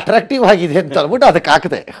 3 ಭಾಳ ಅಟ್ರಾಕ್ಟಿವ್ ಆಗಿದೆ ಅಂತ ಅಂದ್ಬಿಟ್ಟು ಅದಕ್ಕೆ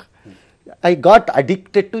ಹಾಕಿದೆ. I got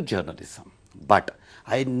addicted to journalism, but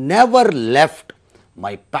I never left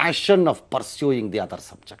my passion of pursuing the other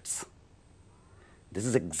subjects. This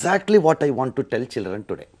is exactly what I want to tell children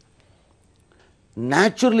today.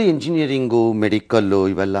 Naturally, engineering, medical,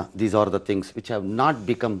 ivella, these are the things which have not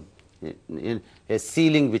become a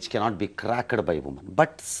ceiling which cannot be cracked by women.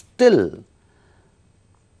 But still,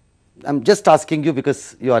 I'm just asking you because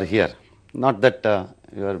you are here, not that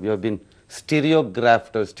you have been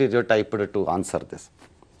stereographed or stereotyped to answer this.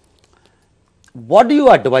 What do you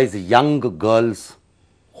advise young girls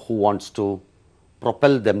who wants to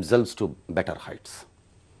propel themselves to better heights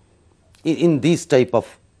in these type of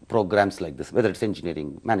programs like this, whether it's engineering,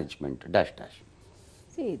 management, dash.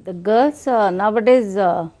 See, the girls nowadays,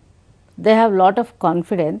 they have lot of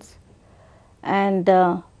confidence, and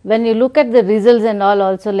when you look at the results and all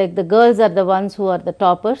also, like the girls are the ones who are the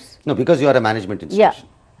toppers. No, because you are a management institution. Yeah,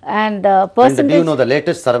 and And do you know the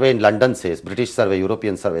latest survey in London says, British survey,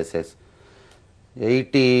 European survey says,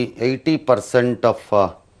 80% of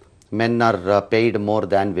men are paid more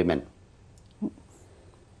than women.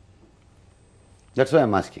 That's why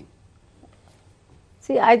I'm asking.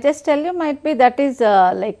 See, I just tell you, might be that is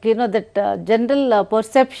like, you know, that general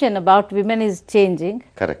perception about women is changing.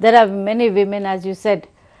 Correct. There are many women, as you said,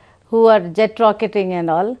 who are jet rocketing and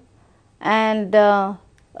all, and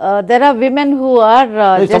there are women who are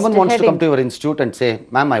If just someone wants to heading. come to your institute and say,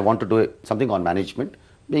 ma'am, I want to do something on management,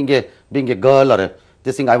 being a girl or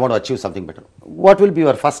this thing, I want to achieve something better. What will be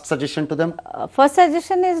your first suggestion to them? First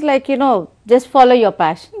suggestion is like, you know, just follow your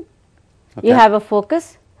passion. You have a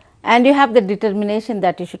focus and you have the determination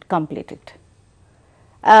that you should complete it.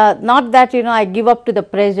 Not that, you know, I give up to the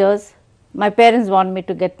pressures, my parents want me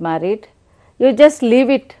to get married. You just leave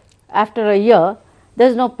it after a year, there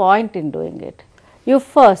is no point in doing it. You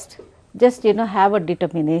first just, you know, have a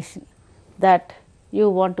determination that you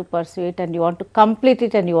want to pursue it and you want to complete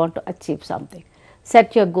it and you want to achieve something.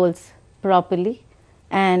 Set your goals properly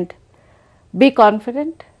and be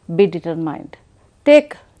confident, be determined.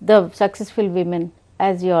 Take the successful women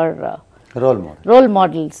as your role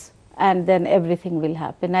models, and then everything will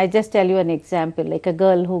happen. I just tell you an example, like a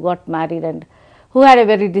girl who got married and who had a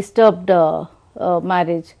very disturbed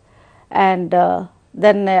marriage, and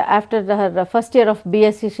then after her first year of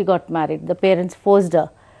BSc she got married. The parents forced her,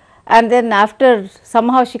 and then after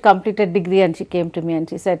somehow she completed degree and she came to me and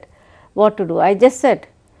she said, what to do? I just said,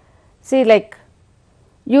 see, like,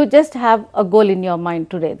 you just have a goal in your mind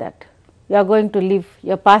today that you are going to leave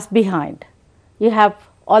your past behind. You have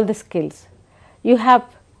all the skills, you have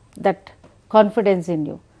that confidence in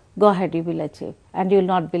you. Go ahead, you will achieve, and you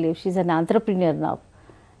will not believe she is an entrepreneur now,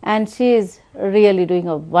 and she is really doing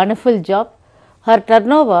a wonderful job. Her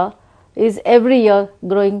turnover is every year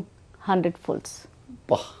growing 100-folds.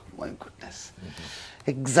 Oh my goodness.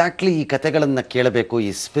 Exactly ಈ ಕಥೆಗಳನ್ನು ಕೇಳಬೇಕು,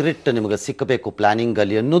 ಈ spirit ನಿಮಗೆ ಸಿಕ್ಕಬೇಕು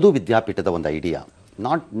ಪ್ಲ್ಯಾನಿಂಗಲ್ಲಿ ಅನ್ನೋದು ವಿದ್ಯಾಪೀಠದ ಒಂದು idea.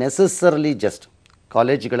 Not ನೆಸೆಸರಲಿ just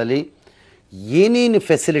ಕಾಲೇಜುಗಳಲ್ಲಿ ಏನೇನು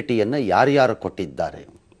ಫೆಸಿಲಿಟಿಯನ್ನು ಯಾರ್ಯಾರು ಕೊಟ್ಟಿದ್ದಾರೆ,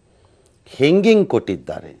 ಹೆಂಗಿಂಗೆ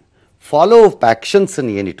ಕೊಟ್ಟಿದ್ದಾರೆ, ಫಾಲೋ ಅಪ್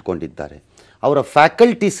ಆ್ಯಕ್ಷನ್ಸನ್ನು ಏನು ಇಟ್ಕೊಂಡಿದ್ದಾರೆ, ಅವರ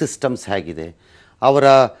ಫ್ಯಾಕಲ್ಟಿ ಸಿಸ್ಟಮ್ಸ್ ಹೇಗಿದೆ, ಅವರ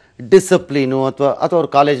ಡಿಸಿಪ್ಲಿನು ಅಥವಾ ಅವ್ರ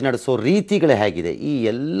ಕಾಲೇಜ್ ನಡೆಸೋ ರೀತಿಗಳೇ ಹೇಗಿದೆ, ಈ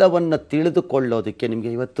ಎಲ್ಲವನ್ನು ತಿಳಿದುಕೊಳ್ಳೋದಕ್ಕೆ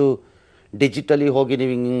ನಿಮಗೆ ಇವತ್ತು ಡಿಜಿಟಲಿ ಹೋಗಿ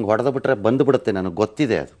ನೀವು ಹಿಂಗೆ ಹೊಡೆದು ಬಿಟ್ರೆ ಬಂದುಬಿಡುತ್ತೆ, ನನಗೆ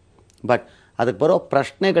ಗೊತ್ತಿದೆ ಅದು. ಬಟ್ ಅದಕ್ಕೆ ಬರೋ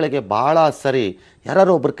ಪ್ರಶ್ನೆಗಳಿಗೆ ಭಾಳ ಸರಿ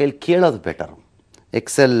ಯಾರು ಒಬ್ಬರ ಕೈಲಿ ಕೇಳೋದು ಬೆಟರು.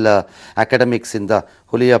 ಎಕ್ಸೆಲ್ ಅಕಾಡೆಮಿಕ್ಸಿಂದ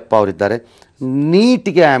ಹುಲಿಯಪ್ಪ ಅವರಿದ್ದಾರೆ.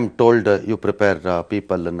 ನೀಟ್ಗೆ I am told you prepare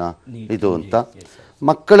ಪೀಪಲನ್ನು ಇದು ಅಂತ.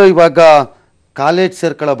 ಮಕ್ಕಳು ಇವಾಗ ಕಾಲೇಜ್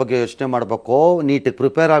ಸೇರ್ಕೊಳ್ಳೋ ಬಗ್ಗೆ ಯೋಚನೆ ಮಾಡಬೇಕು, ನೀಟಿಗೆ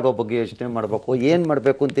ಪ್ರಿಪೇರ್ ಆಗೋ ಬಗ್ಗೆ ಯೋಚನೆ ಮಾಡಬೇಕು, ಏನು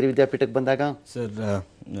ಮಾಡಬೇಕು ಅಂತೀರಿ ವಿದ್ಯಾಪೀಠಕ್ಕೆ ಬಂದಾಗ? ಸರ್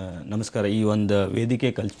ನಮಸ್ಕಾರ. ಈ ಒಂದು ವೇದಿಕೆ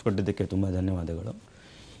ಕಲ್ಪಿಸ್ಕೊಟ್ಟಿದ್ದಕ್ಕೆ ತುಂಬ ಧನ್ಯವಾದಗಳು.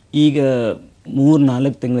 ಈಗ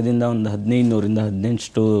 3-4 ತಿಂಗಳಿಂದ ಒಂದು 1500ರಿಂದ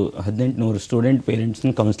 1800 ಸ್ಟೂಡೆಂಟ್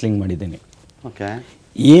ಪೇರೆಂಟ್ಸ್ನ ಕೌನ್ಸಿಲಿಂಗ್ ಮಾಡಿದ್ದೇನೆ. ಓಕೆ,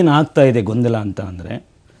 ಏನಾಗ್ತಾ ಇದೆ ಗೊಂದಲ ಅಂತ ಅಂದರೆ,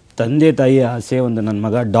 ತಂದೆ ತಾಯಿ ಆಸೆ ಒಂದು ನನ್ನ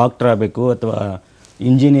ಮಗ ಡಾಕ್ಟರ್ ಆಗಬೇಕು ಅಥವಾ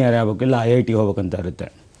ಇಂಜಿನಿಯರ್ ಆಗಬೇಕು, ಇಲ್ಲ IIT ಹೋಗ್ಬೇಕಂತ ಇರುತ್ತೆ.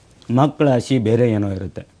 ಮಕ್ಕಳ ಆಸೆ ಬೇರೆ ಏನೋ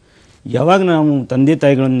ಇರುತ್ತೆ. ಯಾವಾಗ ನಾವು ತಂದೆ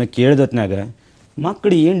ತಾಯಿಗಳನ್ನ ಕೇಳಿದತ್ನಾಗ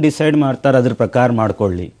ಮಕ್ಕಳು ಏನು ಡಿಸೈಡ್ ಮಾಡ್ತಾರೆ ಅದ್ರ ಪ್ರಕಾರ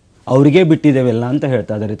ಮಾಡ್ಕೊಳ್ಳಿ, ಅವ್ರಿಗೆ ಬಿಟ್ಟಿದ್ದೇವೆಲ್ಲ ಅಂತ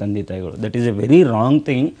ಹೇಳ್ತಾ ಇದ್ದಾರೆ ತಂದೆ ತಾಯಿಗಳು. That is A very wrong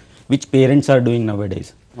thing which parents are doing now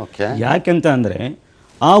days. ಯಾಕೆಂತ ಅಂದರೆ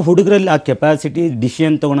ಆ ಹುಡುಗರಲ್ಲಿ ಆ ಕೆಪಾಸಿಟಿ,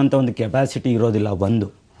 ಡಿಸಿಷನ್ ತೊಗೊಳಂಥ ಒಂದು ಕೆಪಾಸಿಟಿ ಇರೋದಿಲ್ಲ. ಒಂದು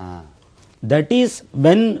ದಟ್ ಈಸ್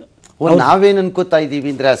ವೆನ್ ನಾವೇನು ಅನ್ಕೋತಾ ಇದ್ದೀವಿ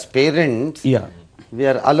ಅಂದರೆ as parents we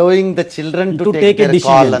are allowing the children to take A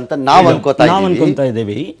ಕಾಲ್ ಅಂತ ನಾವು ಅನ್ಕೋತಾ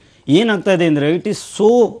ಇದ್ದೀವಿ. ಏನಾಗ್ತಾ ಇದೆ ಅಂದರೆ it is so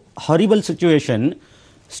horrible situation.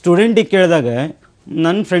 ಸ್ಟೂಡೆಂಟಿಗೆ ಕೇಳಿದಾಗ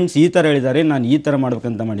ನನ್ನ ಫ್ರೆಂಡ್ಸ್ ಈ ಥರ ಹೇಳಿದ್ದಾರೆ, ನಾನು ಈ ಥರ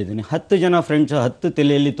ಮಾಡ್ಬೇಕಂತ ಮಾಡಿದ್ದೀನಿ. 10 ಜನ ಫ್ರೆಂಡ್ಸ್ 10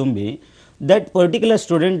 ತಲೆಯಲ್ಲಿ ತುಂಬಿ that particular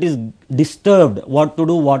student is disturbed what to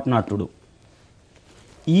do what not to do.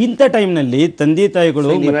 ಇಂಥ ಟೈಮ್ನಲ್ಲಿ ತಂದೆ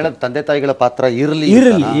ತಾಯಿಗಳ ಪಾತ್ರ ಇರಲಿ.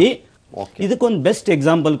 ಇದಕ್ಕೊಂದು ಬೆಸ್ಟ್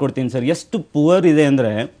ಎಕ್ಸಾಂಪಲ್ ಕೊಡ್ತೀನಿ ಸರ್. ಎಷ್ಟು ಪುವರ್ ಇದೆ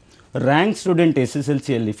ಅಂದರೆ, rank student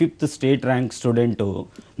SSLCಯಲ್ಲಿ 5th state rank student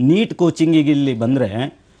neat ಕೋಚಿಂಗಿಗೆ ಇಲ್ಲಿ ಬಂದರೆ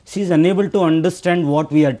she is unable to understand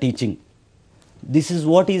what we are teaching. This is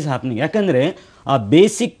what is happening. ಯಾಕಂದರೆ ಆ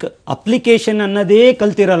ಬೇಸಿಕ್ ಅಪ್ಲಿಕೇಶನ್ ಅನ್ನೋದೇ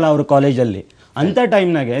ಕಲ್ತಿರಲ್ಲ ಅವರು ಕಾಲೇಜಲ್ಲಿ. ಅಂಥ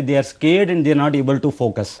ಟೈಮ್ನಾಗೆ they are scared and they are not able to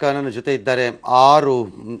focus. ನನ್ನ ಜೊತೆ ಇದ್ದಾರೆ 6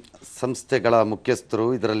 ಸಂಸ್ಥೆಗಳ ಮುಖ್ಯಸ್ಥರು.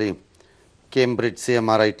 ಇದರಲ್ಲಿ ಕೇಂಬ್ರಿಡ್ಜ್,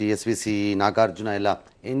 CMRIT, SVC, ನಾಗಾರ್ಜುನ ಎಲ್ಲ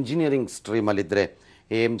ಎಂಜಿನಿಯರಿಂಗ್ ಸ್ಟ್ರೀಮಲ್ಲಿದ್ದರೆ,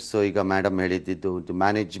 ಏಮ್ಸ್ ಈಗ ಮೇಡಮ್ ಹೇಳಿದ್ದು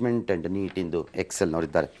ಮ್ಯಾನೇಜ್ಮೆಂಟ್ ಆ್ಯಂಡ್ ನೀಟಿಂದು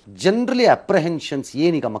ಎಕ್ಸೆಲ್ನವರಿದ್ದಾರೆ. ಜನರಲಿ ಅಪ್ರಹೆನ್ಷನ್ಸ್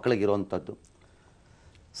ಏನೀಗ ಮಕ್ಕಳಿಗಿರುವಂಥದ್ದು?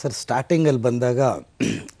 ಸರ್, ಸ್ಟಾರ್ಟಿಂಗಲ್ಲಿ ಬಂದಾಗ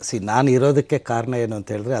ನಾನು ಇರೋದಕ್ಕೆ ಕಾರಣ ಏನು ಅಂತ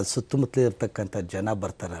ಹೇಳಿದ್ರೆ, ಅದು ಸುತ್ತಮುತ್ತಲು ಇರ್ತಕ್ಕಂಥ ಜನ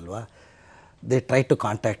ಬರ್ತಾರಲ್ವ, they try to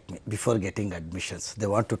contact me before getting admissions. They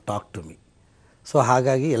want to talk to me. So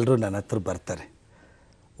ಹಾಗಾಗಿ ಎಲ್ಲರೂ ನನ್ನ ಹತ್ರ ಬರ್ತಾರೆ.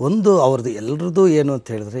 ಒಂದು ಅವ್ರದ್ದು ಎಲ್ಲರದ್ದು ಏನು ಅಂತ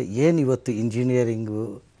ಹೇಳಿದ್ರೆ, ಏನು ಇವತ್ತು ಇಂಜಿನಿಯರಿಂಗು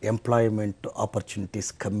ಎಂಪ್ಲಾಯ್ಮೆಂಟ್ ಆಪರ್ಚುನಿಟೀಸ್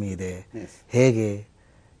ಕಮ್ಮಿ ಇದೆ, ಹೇಗೆ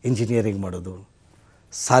ಇಂಜಿನಿಯರಿಂಗ್ ಮಾಡೋದು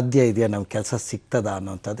ಸಾಧ್ಯ ಇದೆಯಾ, ನಮ್ಮ ಕೆಲಸ ಸಿಗ್ತದ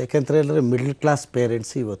ಅನ್ನೋಂಥದ್ದು. ಯಾಕೆಂತ ಹೇಳಿದ್ರೆ ಮಿಡ್ಲ್ ಕ್ಲಾಸ್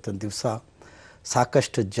ಪೇರೆಂಟ್ಸ್ ಇವತ್ತೊಂದು ದಿವಸ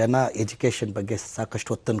ಸಾಕಷ್ಟು ಜನ ಎಜುಕೇಷನ್ ಬಗ್ಗೆ ಸಾಕಷ್ಟು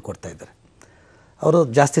ಒತ್ತನ್ನು ಕೊಡ್ತಾಯಿದ್ದಾರೆ. ಅವರು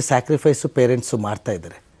ಜಾಸ್ತಿ ಸ್ಯಾಕ್ರಿಫೈಸು ಪೇರೆಂಟ್ಸು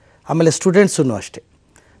ಮಾಡ್ತಾಯಿದ್ದಾರೆ. ಆಮೇಲೆ ಸ್ಟೂಡೆಂಟ್ಸೂ ಅಷ್ಟೇ.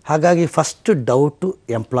 ಹಾಗಾಗಿ ಫಸ್ಟ್ ಡೌಟು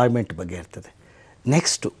ಎಂಪ್ಲಾಯ್ಮೆಂಟ್ ಬಗ್ಗೆ ಇರ್ತದೆ.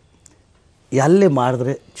 ನೆಕ್ಸ್ಟು ಎಲ್ಲಿ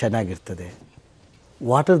ಮಾಡಿದ್ರೆ ಚೆನ್ನಾಗಿರ್ತದೆ,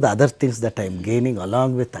 what are the other things that I am gaining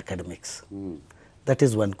along with academics. That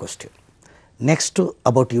is one question. Next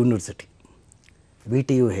about university,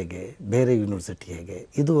 VTU ಹೇಗೆ, ಬೇರೆ ಯೂನಿವರ್ಸಿಟಿ ಹೇಗೆ,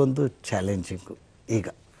 ಇದು ಒಂದು ಚಾಲೆಂಜಿಂಗು ಈಗ.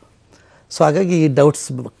 ಸೊ ಹಾಗಾಗಿ ಈ ಡೌಟ್ಸ್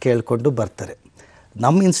ಕೇಳಿಕೊಂಡು ಬರ್ತಾರೆ.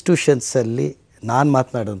 ನಮ್ಮ ಇನ್ಸ್ಟಿಟ್ಯೂಷನ್ಸಲ್ಲಿ ನಾನು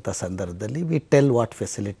ಮಾತನಾಡುವಂಥ ಸಂದರ್ಭದಲ್ಲಿ we tell what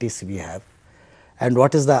facilities we have and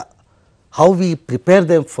what is the how we prepare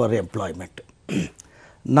them for employment.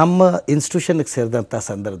 ನಮ್ಮ ಇನ್ಸ್ಟಿಟ್ಯೂಷನ್ಗೆ ಸೇರಿದಂಥ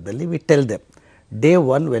ಸಂದರ್ಭದಲ್ಲಿ we tell them day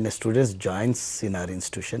 1 when a student joins in our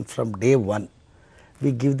institution, from day 1 we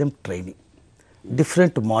give them training.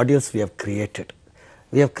 Different modules we have created.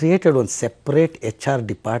 We have created one separate HR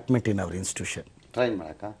department in our institution.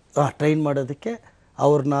 Train ಮಾಡೋದಕ್ಕೆ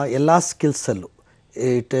ಅವ್ರನ್ನ ಎಲ್ಲ ಸ್ಕಿಲ್ಸಲ್ಲೂ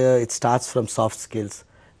it starts from soft skills,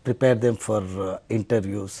 prepare them for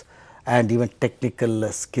interviews and even technical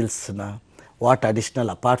skills. What additional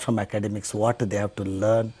apart from academics, what they have to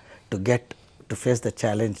learn to get to face the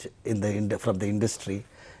challenge from the industry.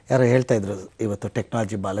 ಯಾರೋ ಹೇಳ್ತಾ ಇದ್ರು ಇವತ್ತು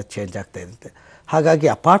technology ಭಾಳ change ಆಗ್ತಾ ಇದೆ ಅಂತ. ಹಾಗಾಗಿ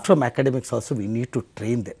apart from academics also we need to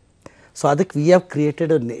train them. So ಅದಕ್ಕೆ we have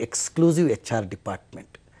created an exclusive HR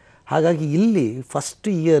department. ಹಾಗಾಗಿ ಇಲ್ಲಿ ಫಸ್ಟ್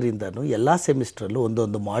ಇಯರಿಂದನೂ ಎಲ್ಲ ಸೆಮಿಸ್ಟ್ರಲ್ಲೂ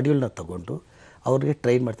ಒಂದೊಂದು ಮಾಡ್ಯೂಲ್ನ ತೊಗೊಂಡು ಅವ್ರಿಗೆ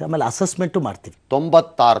ಟ್ರೈನ್ ಮಾಡ್ತೀವಿ. ಆಮೇಲೆ ಅಸೆಸ್ಮೆಂಟು ಮಾಡ್ತೀವಿ.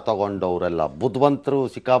 96 ತಗೊಂಡವರೆಲ್ಲ ಬುದ್ಧಿವಂತರು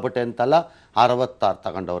ಸಿಕ್ಕಾಪಟ್ಟೆ ಅಂತಲ್ಲ, 66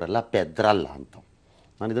 ತಗೊಂಡವರೆಲ್ಲ ಪೆದ್ರಲ್ಲ ಅಂತ.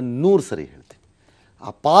 ನಾನು ಇದನ್ನು 100 ಸರಿ ಹೇಳ್ತೀನಿ.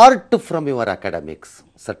 Apart from your academics,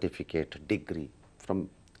 certificate, degree from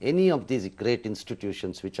any of these great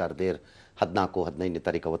institutions which are there, 14-15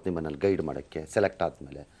 ತಾರೀಕು ಅವತ್ತು ನಿಮ್ಮನ್ನಲ್ಲಿ ಗೈಡ್ ಮಾಡೋಕ್ಕೆ ಸೆಲೆಕ್ಟ್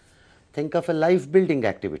ಆದಮೇಲೆ think of A life building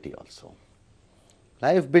activity also.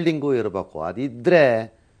 Life ಬಿಲ್ಡಿಂಗೂ ಇರಬೇಕು. ಅದಿದ್ದರೆ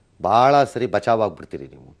ಭಾಳ ಸರಿ ಬಚಾವಾಗ್ಬಿಡ್ತೀರಿ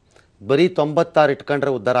ನೀವು. ಬರೀ 96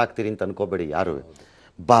 ಇಟ್ಕೊಂಡ್ರೆ ಉದ್ಧಾರ ಆಗ್ತೀರಿ ಅಂತ ಅನ್ಕೋಬೇಡಿ ಯಾರು.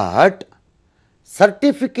 ಬಟ್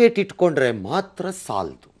ಸರ್ಟಿಫಿಕೇಟ್ ಇಟ್ಕೊಂಡ್ರೆ ಮಾತ್ರ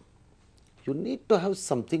ಸಾಲದು. You need to have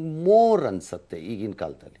something more ಅನ್ಸುತ್ತೆ ಈಗಿನ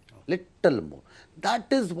ಕಾಲದಲ್ಲಿ, little more.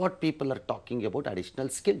 That is what people are talking about additional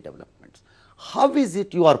skill developments. How is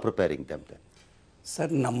it you are preparing them then?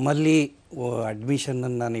 Sir, ನಮ್ಮಲ್ಲಿ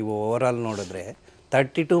ಅಡ್ಮಿಷನನ್ನು ನೀವು ಓವರಾಲ್ ನೋಡಿದ್ರೆ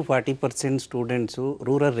 30-40% ಸ್ಟೂಡೆಂಟ್ಸು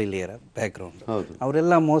ರೂರಲ್ ಏರಿಯಾ ಬ್ಯಾಕ್ಗ್ರೌಂಡ್.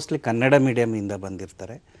 ಅವರೆಲ್ಲ mostly Kannada ಮೀಡಿಯಮಿಂದ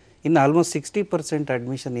ಬಂದಿರ್ತಾರೆ. ಇನ್ನು almost 60%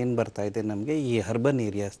 admission ಏನು ಬರ್ತಾ ಇದೆ ನಮಗೆ ಈ ಅರ್ಬನ್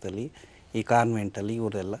ಏರಿಯಾಸ್ದಲ್ಲಿ, ಈ ಕಾನ್ವೆಂಟಲ್ಲಿ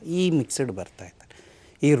ಇವರೆಲ್ಲ ಈ ಮಿಕ್ಸಡ್ ಬರ್ತಾ ಇದ್ದಾರೆ.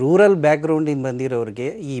 ಈ ರೂರಲ್ ಬ್ಯಾಕ್ಗ್ರೌಂಡಿಂದ ಬಂದಿರೋರಿಗೆ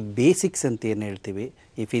ಈ ಬೇಸಿಕ್ಸ್ ಅಂತ ಏನು ಹೇಳ್ತೀವಿ,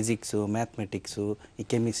 ಈ ಫಿಸಿಕ್ಸು, ಮ್ಯಾಥಮೆಟಿಕ್ಸು, ಈ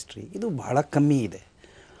ಕೆಮಿಸ್ಟ್ರಿ, ಇದು ಭಾಳ ಕಮ್ಮಿ ಇದೆ.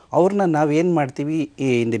 ಅವ್ರನ್ನ ನಾವೇನು ಮಾಡ್ತೀವಿ, ಈ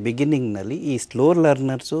ಇನ್ ದಿ ಬಿಗಿನಿಂಗ್ನಲ್ಲಿ ಈ ಸ್ಲೋ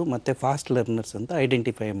ಲರ್ನರ್ಸು ಮತ್ತು ಫಾಸ್ಟ್ ಲರ್ನರ್ಸ್ ಅಂತ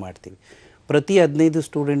ಐಡೆಂಟಿಫೈ ಮಾಡ್ತೀವಿ. ಪ್ರತಿ 15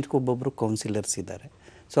 ಸ್ಟೂಡೆಂಟ್ಸ್ಗೂ ಒಬ್ಬೊಬ್ಬರು ಕೌನ್ಸಿಲರ್ಸ್ ಇದ್ದಾರೆ.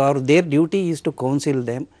 So there duty is to council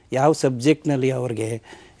them. ಯಾವ ಸಬ್ಜೆಕ್ಟ್ನಲ್ಲಿ ಅವ್ರಿಗೆ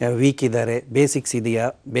ವೀಕ್ ಇದ್ದಾರೆ, ಬೇಸಿಕ್ಸ್ ಇದೆಯಾ,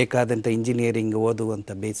 ಬೇಕಾದಂಥ ಇಂಜಿನಿಯರಿಂಗ್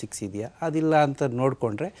ಓದುವಂಥ ಬೇಸಿಕ್ಸ್ ಇದೆಯಾ, ಅದಿಲ್ಲ ಅಂತ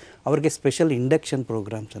ನೋಡಿಕೊಂಡ್ರೆ ಅವ್ರಿಗೆ ಸ್ಪೆಷಲ್ ಇಂಡಕ್ಷನ್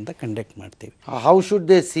ಪ್ರೋಗ್ರಾಮ್ಸ್ ಅಂತ ಕಂಡಕ್ಟ್ ಮಾಡ್ತೀವಿ. How should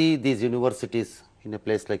they see these universities in a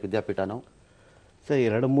place like ವಿದ್ಯಾಪೀಠ? ನಾವು ಸರ್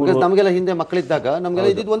 2-3 ನಮಗೆಲ್ಲ ಹಿಂದೆ ಮಕ್ಕಳಿದ್ದಾಗ ನಮಗೆಲ್ಲ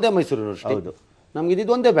ಇದ್ದಿದ್ದು ಒಂದೇ ಮೈಸೂರು ಯೂನಿವರ್ಸಿಟಿ, ನಮ್ಗೆ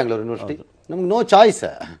ಇದ್ದಿದ್ದು ಒಂದೇ ಬೆಂಗಳೂರು ಯೂನಿವರ್ಸಿಟಿ. ನಮ್ಗೆ ನೋ ಚಾಯ್ಸ್.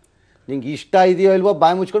 ನಿಂಗೆ ಇಷ್ಟ ಇದೆಯೋ ಇಲ್ವೋ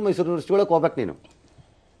ಬಾಯಿ ಮುಚ್ಕೊಂಡು ಮೈಸೂರು ಯೂನಿವರ್ಸಿಟಿ ಒಳಗೆ ಹೋಗ್ಬೇಕು ನೀನು.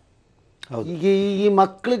 ಈಗ ಈ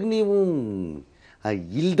ಮಕ್ಳಿಗೆ ನೀವು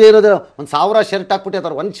ಇಲ್ಲದೆ ಇರೋದ್ರ ಒಂದು 1000 ಶರ್ಟ್ ಹಾಕ್ಬಿಟ್ಟು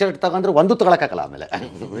ಅದ್ರ ಒಂದು ಶರ್ಟ್ ತಗೊಂಡ್ರೆ ಒಂದು ತೊಗೊಳಕ್ಕಾಗಲ್ಲ, ಆಮೇಲೆ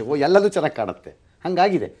ಎಲ್ಲದೂ ಚೆನ್ನಾಗಿ ಕಾಣುತ್ತೆ.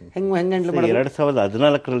 ಹಂಗಾಗಿದೆ. ಹೆಂಗೆ ಹ್ಯಾಂಡಲ್ ಮಾಡೋದು?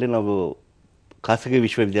 2014ರಲ್ಲಿ ನಾವು ಖಾಸಗಿ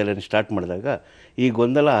ವಿಶ್ವವಿದ್ಯಾಲಯನ ಸ್ಟಾರ್ಟ್ ಮಾಡಿದಾಗ ಈ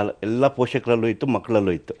ಗೊಂದಲ ಎಲ್ಲ ಪೋಷಕರಲ್ಲೂ ಇತ್ತು,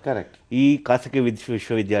 ಮಕ್ಕಳಲ್ಲೂ ಇತ್ತು. ಕರೆಕ್ಟ್. ಈ ಖಾಸಗಿ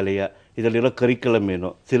ವಿಶ್ವವಿದ್ಯಾಲಯ ಇದರಲ್ಲಿರೋ ಕರಿಕ್ಯುಲಮ್ ಏನು,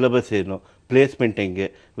 ಸಿಲೆಬಸ್ ಏನು, ಪ್ಲೇಸ್ಮೆಂಟ್ ಹೆಂಗೆ,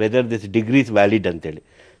 ವೆದರ್ ದಿಸ್ ಡಿಗ್ರೀಸ್ ವ್ಯಾಲಿಡ್ ಅಂತೇಳಿ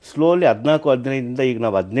ಸ್ಲೋಲಿ 14-15ರಿಂದ ಈಗ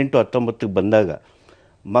ನಾವು 18-19ಕ್ಕೆ ಬಂದಾಗ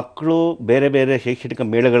ಮಕ್ಕಳು ಬೇರೆ ಬೇರೆ ಶೈಕ್ಷಣಿಕ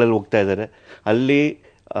ಮೇಳಗಳಲ್ಲಿ ಹೋಗ್ತಾ ಇದ್ದಾರೆ. ಅಲ್ಲಿ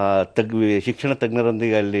ಶಿಕ್ಷಣ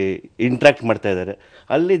ತಜ್ಞರೊಂದಿಗೆ ಅಲ್ಲಿ ಇಂಟ್ರ್ಯಾಕ್ಟ್ ಮಾಡ್ತಾ ಇದ್ದಾರೆ.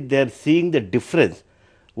 ಅಲ್ಲಿ they are seeing the difference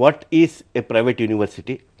what is A private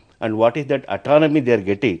university and what is that autonomy they are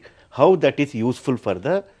getting, how that is useful for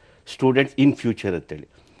the students in future ಅಂತೇಳಿ.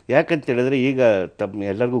 ಯಾಕಂತ ಹೇಳಿದ್ರೆ ಈಗ ತಮ್ಮ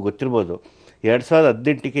ಎಲ್ಲರಿಗೂ ಗೊತ್ತಿರ್ಬೋದು,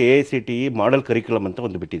 2018ಕ್ಕೆ AICTE ಮಾಡೆಲ್ ಕರಿಕ್ಯುಲಮ್ ಅಂತ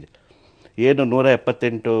ಒಂದು ಬಿಟ್ಟಿದೆ. ಏನು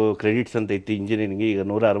 178 ಕ್ರೆಡಿಟ್ಸ್ ಅಂತ ಇತ್ತು ಇಂಜಿನಿಯರಿಂಗ್ಗೆ, ಈಗ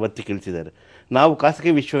 160 ಇಳಿಸಿದ್ದಾರೆ. ನಾವು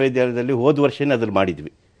ಖಾಸಗಿ ವಿಶ್ವವಿದ್ಯಾಲಯದಲ್ಲಿ ಹೋದ ವರ್ಷನೇ ಅದ್ರಲ್ಲಿ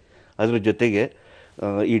ಮಾಡಿದ್ವಿ. ಅದ್ರ ಜೊತೆಗೆ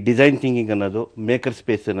ಈ ಡಿಸೈನ್ ಥಿಂಕಿಂಗ್ ಅನ್ನೋದು, ಮೇಕರ್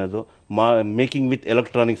ಸ್ಪೇಸ್ ಅನ್ನೋದು, ಮೇಕಿಂಗ್ ವಿತ್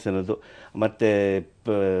ಎಲೆಕ್ಟ್ರಾನಿಕ್ಸ್ ಅನ್ನೋದು, ಮತ್ತು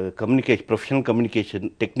ಪ್ರೊಫೆಷನಲ್ ಕಮ್ಯುನಿಕೇಷನ್,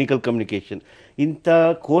 ಟೆಕ್ನಿಕಲ್ ಕಮ್ಯುನಿಕೇಷನ್, ಇಂಥ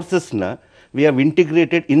ಕೋರ್ಸಸ್ನ we have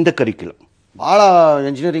integrated in the curriculum. ಭಾಳ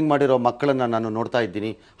ಎಂಜಿನಿಯರಿಂಗ್ ಮಾಡಿರೋ ಮಕ್ಕಳನ್ನು ನಾನು ನೋಡ್ತಾ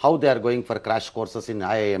ಇದ್ದೀನಿ. How they are going for crash courses in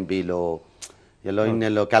IIMBಲೋ yellow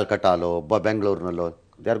ಇನ್ನೆಲ್ಲೋ ಕ್ಯಾಲ್ಕಟಾಲೋ ಬೆಂಗಳೂರಿನಲ್ಲೋ.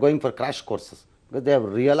 They are going for crash courses because they have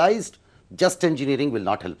realised just engineering will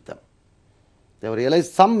not help them. They have realized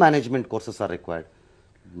some management courses are required,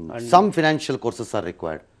 some financial courses are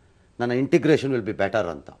required. ನನ್ನ integration will be better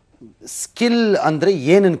ಅಂತ. Skill ಅಂದರೆ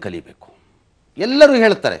ಏನನ್ನು ಕಲಿಬೇಕು ಎಲ್ಲರೂ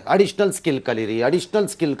ಹೇಳ್ತಾರೆ. Additional skill ಕಲೀರಿ, additional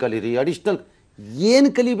skill ಕಲೀರಿ, additional ಏನು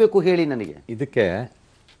ಕಲಿಬೇಕು ಹೇಳಿ ನನಗೆ. ಇದಕ್ಕೆ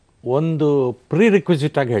ಒಂದು ಪ್ರೀ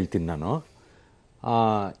ರಿಕ್ವಿಸಿಟ್ ಆಗಿ ಹೇಳ್ತೀನಿ ನಾನು.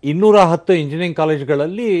 210 ಇಂಜಿನಿಯರಿಂಗ್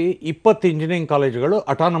ಕಾಲೇಜ್ಗಳಲ್ಲಿ 20 ಇಂಜಿನಿಯರಿಂಗ್ ಕಾಲೇಜ್ಗಳು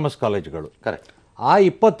ಅಟಾನಮಸ್ ಕಾಲೇಜ್ಗಳು. ಕರೆಕ್ಟ್. ಆ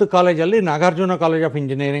 20 ಕಾಲೇಜಲ್ಲಿ Nagarjuna college of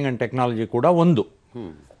engineering and technology ಕೂಡ ಒಂದು.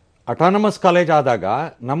 ಅಟಾನಮಸ್ ಕಾಲೇಜ್ ಆದಾಗ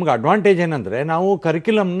ನಮ್ಗೆ ಅಡ್ವಾಂಟೇಜ್ ಏನಂದರೆ ನಾವು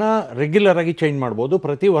ಕರಿಕ್ಯುಲಮ್ನ ರೆಗ್ಯುಲರ್ ಆಗಿ ಚೇಂಜ್ ಮಾಡ್ಬೋದು,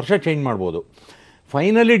 ಪ್ರತಿ ವರ್ಷ ಚೇಂಜ್ ಮಾಡ್ಬೋದು.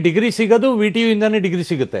 ಫೈನಲಿ ಡಿಗ್ರಿ ಸಿಗೋದು VTU ಇಂದನೇ ಡಿಗ್ರಿ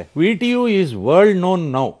ಸಿಗುತ್ತೆ. VTU is world non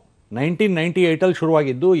now. 1998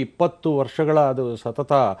 ಶುರುವಾಗಿದ್ದು 20 ವರ್ಷಗಳ ಅದು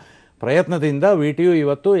ಸತತ ಪ್ರಯತ್ನದಿಂದ VTU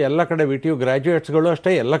ಇವತ್ತು ಎಲ್ಲ ಕಡೆ VTU ಗ್ರ್ಯಾಜುಯೇಟ್ಸ್ಗಳು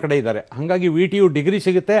ಅಷ್ಟೇ ಎಲ್ಲ ಕಡೆ ಇದ್ದಾರೆ. ಹಾಗಾಗಿ VTU ಡಿಗ್ರಿ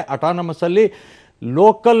ಸಿಗುತ್ತೆ. ಅಟಾನಮಸ್ಸಲ್ಲಿ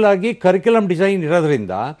ಲೋಕಲ್ ಆಗಿ ಕರಿಕ್ಯುಲಮ್ ಡಿಸೈನ್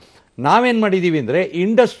ಇರೋದ್ರಿಂದ ನಾವೇನು ಮಾಡಿದ್ದೀವಿ ಅಂದರೆ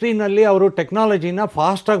ಇಂಡಸ್ಟ್ರಿನಲ್ಲಿ ಅವರು ಟೆಕ್ನಾಲಜಿನ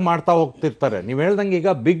ಫಾಸ್ಟಾಗಿ ಮಾಡ್ತಾ ಹೋಗ್ತಿರ್ತಾರೆ. ನೀವು ಹೇಳ್ದಂಗೆ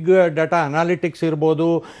ಈಗ ಬಿಗ್ ಡಾಟಾ ಅನಾಲಿಟಿಕ್ಸ್ ಇರ್ಬೋದು,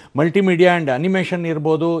 ಮಲ್ಟಿಮೀಡಿಯಾ ಆ್ಯಂಡ್ ಅನಿಮೇಷನ್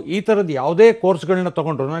ಇರ್ಬೋದು, ಈ ಥರದ್ದು ಯಾವುದೇ ಕೋರ್ಸ್ಗಳನ್ನ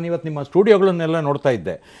ತೊಗೊಂಡ್ರು. ನಾನು ಇವತ್ತು ನಿಮ್ಮ ಸ್ಟುಡಿಯೋಗಳನ್ನೆಲ್ಲ ನೋಡ್ತಾ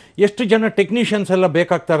ಇದ್ದೆ. ಎಷ್ಟು ಜನ ಟೆಕ್ನಿಷಿಯನ್ಸ್ ಎಲ್ಲ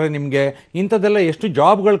ಬೇಕಾಗ್ತಾರೆ ನಿಮಗೆ, ಇಂಥದ್ದೆಲ್ಲ ಎಷ್ಟು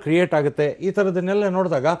ಜಾಬ್ಗಳು ಕ್ರಿಯೇಟ್ ಆಗುತ್ತೆ, ಈ ಥರದನ್ನೆಲ್ಲ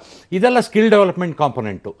ನೋಡಿದಾಗ ಇದೆಲ್ಲ ಸ್ಕಿಲ್ ಡೆವಲಪ್ಮೆಂಟ್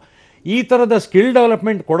ಕಾಂಪೊನೆಂಟು. ಈ ಥರದ ಸ್ಕಿಲ್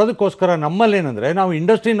ಡೆವಲಪ್ಮೆಂಟ್ ಕೊಡೋದಕ್ಕೋಸ್ಕರ ನಮ್ಮಲ್ಲೇನೆಂದರೆ ನಾವು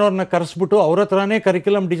ಇಂಡಸ್ಟ್ರಿನವ್ರನ್ನ ಕರೆಸ್ಬಿಟ್ಟು ಅವ್ರ ಹತ್ರನೇ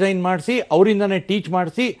ಕರಿಕ್ಯುಲಮ್ ಡಿಸೈನ್ ಮಾಡಿಸಿ, ಅವರಿಂದನೇ ಟೀಚ್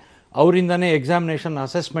ಮಾಡಿಸಿ, ಅವರಿಂದನೇ ಎಕ್ಸಾಮಿನೇಷನ್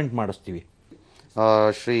ಅಸೆಸ್ಮೆಂಟ್ ಮಾಡಿಸ್ತೀವಿ.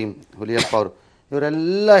 ಶ್ರೀ ಹುಲಿಯಪ್ಪ ಅವರು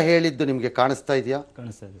ಇವರೆಲ್ಲ ಹೇಳಿದ್ದು ನಿಮಗೆ ಕಾಣಿಸ್ತಾ ಇದೆಯಾ?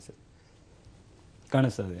 ಕಾಣಿಸ್ತಾ ಇದೆ ಸರ್,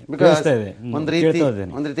 ಕಾಣಿಸ್ತಾ ಇದೆ.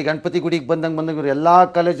 ಒಂದು ರೀತಿ ಗಣಪತಿ ಗುಡಿಗೆ ಬಂದಂಗೆ ಇವರು ಎಲ್ಲ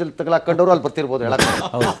ಕಾಲೇಜಲ್ಲಿ ತಗಲಾಕೊಂಡವ್ರು ಅಲ್ಲಿ ಬರ್ತಿರ್ಬೋದು ಹೇಳಕ್ಕೆ.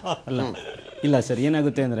 ಅಲ್ಲ ಇಲ್ಲ ಸರ್,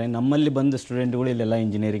 ಏನಾಗುತ್ತೆ ಅಂದರೆ ನಮ್ಮಲ್ಲಿ ಬಂದ ಸ್ಟೂಡೆಂಟ್ಗಳು ಇಲ್ಲೆಲ್ಲ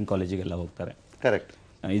ಇಂಜಿನಿಯರಿಂಗ್ ಕಾಲೇಜಿಗೆಲ್ಲ ಹೋಗ್ತಾರೆ. ಕರೆಕ್ಟ್.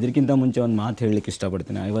 ಇದಕ್ಕಿಂತ ಮುಂಚೆ ಒಂದು ಮಾತು ಹೇಳಲಿಕ್ಕೆ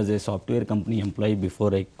ಇಷ್ಟಪಡ್ತೀನಿ. I was A software company employee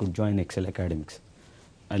before I could join Excel academics.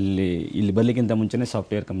 ಇಲ್ಲಿ ಬರಲಿಕ್ಕಿಂತ ಮುಂಚೆನೇ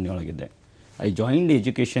software company ಒಳಗಿದ್ದೆ. I joined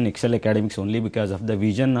education Excel academics only because of the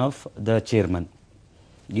vision of the chairman,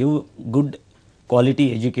 give good quality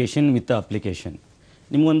education with application.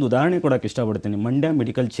 ನಿಮಗೊಂದು ಉದಾಹರಣೆ ಕೊಡೋಕ್ಕೆ ಇಷ್ಟಪಡ್ತೀನಿ. Mandya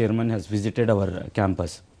medical chairman has visited hour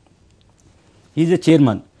campus. Is A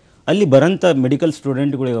chairman. ಅಲ್ಲಿ ಬರೋಂಥ medical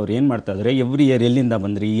ಸ್ಟೂಡೆಂಟ್ಗಳಿಗೆ ಅವ್ರು ಏನು ಮಾಡ್ತಾಯಿದ್ದಾರೆ, every year ಎಲ್ಲಿಂದ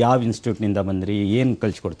ಬಂದ್ರಿ, ಯಾವ ಇನ್ಸ್ಟಿಟ್ಯೂಟ್ನಿಂದ ಬಂದ್ರಿ, ಏನು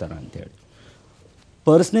ಕಲಿಸ್ಕೊಡ್ತಾರೆ ಅಂತೇಳಿ.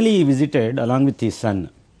 ಪರ್ಸ್ನಲಿ ಈ visited along with he sun.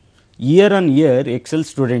 Year on year Excel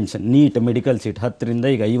students neat medical seat 10ರಿಂದ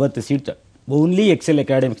ಈಗ 50 seat only Excel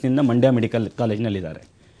ಅಕಾಡೆಮಿಕ್ಸ್ನಿಂದ Mandya medical ಕಾಲೇಜ್ನಲ್ಲಿದ್ದಾರೆ.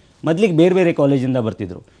 ಮೊದಲಿಗೆ ಬೇರೆ ಬೇರೆ ಕಾಲೇಜಿಂದ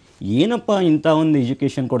ಬರ್ತಿದ್ರು. ಏನಪ್ಪ ಇಂಥ ಒಂದು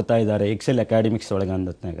ಎಜುಕೇಷನ್ ಕೊಡ್ತಾ ಇದ್ದಾರೆ ಎಕ್ಸೆಲ್ ಅಕಾಡೆಮಿಕ್ಸ್ ಒಳಗೆ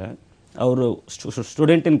ಅಂದತ್ನಾಗ ಅವರು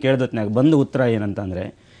ಸ್ಟೂಡೆಂಟನ್ನು ಕೇಳ್ದತ್ನಾಗ ಬಂದ ಉತ್ತರ ಏನಂತಂದರೆ,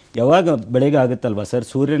 ಯಾವಾಗ ಬೆಳಗ್ಗೆ ಆಗುತ್ತಲ್ವ ಸರ್,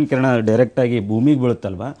 ಸೂರ್ಯನ ಕಿರಣ ಡೈರೆಕ್ಟಾಗಿ ಭೂಮಿಗೆ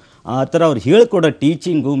ಬೀಳುತ್ತಲ್ವ, ಆ ಥರ ಅವ್ರು ಹೇಳ್ಕೊಡೋ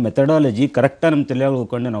ಟೀಚಿಂಗು ಮೆಥಡಾಲಜಿ ಕರೆಕ್ಟಾಗಿ ನಮ್ಮ ತಲೆಯಾಗಿ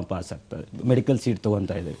ಹೋಗ್ಕೊಂಡೆ ನಾವು ಪಾಸ್ ಆಗ್ತದೆ, ಮೆಡಿಕಲ್ ಸೀಟ್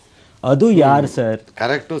ತೊಗೊತಾ ಇದ್ದೀವಿ. ಅದು ಯಾರು sir?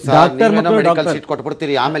 Correct. Doctor medical seat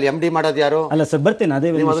ಕೊಟ್ಬಿಡ್ತೀರಿ, ಆಮೇಲೆ MD ಮಾಡೋದು ಯಾರು? ಅಲ್ಲ ಸರ್, ಬರ್ತೇನೆ.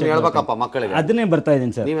 ಅದೇ ಹೇಳ್ಬೇಕಪ್ಪ ಮಕ್ಕಳಿಗೆ, ಅದನ್ನೇ ಬರ್ತಾ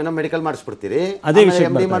ಇದ್ದೀನಿ ಸರ್. ನೀವೇನೋ ಮೆಡಿಕಲ್ ಮಾಡಿಸ್ಬಿಡ್ತೀರಿ, ಅದೇ ವಿಷಯ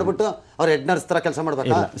MD ಮಾಡ್ಬಿಟ್ಟು ಅವ್ರು ಹೆಡ್ ನರ್ಸ್ ಥರ ಕೆಲಸ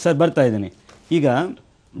ಮಾಡ್ಬೇಕು ಸರ್. ಬರ್ತಾ ಇದ್ದೀನಿ. ಈಗ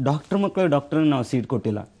ಡಾಕ್ಟರ್ ಮಕ್ಕಳು ಡಾಕ್ಟರ್ ನಾವು ಸೀಟ್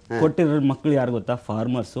ಕೊಟ್ಟಿಲ್ಲ, ಕೊಟ್ಟಿರೋ ಮಕ್ಕಳು ಯಾರು ಗೊತ್ತಾ?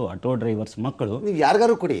 ಫಾರ್ಮರ್ಸು, ಆಟೋ ಡ್ರೈವರ್ಸ್ ಮಕ್ಕಳು. ನೀವು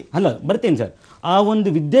ಯಾರಿಗಾರು ಕೊಡಿ. ಅಲ್ಲ ಬರ್ತೀನಿ ಸರ್. ಆ ಒಂದು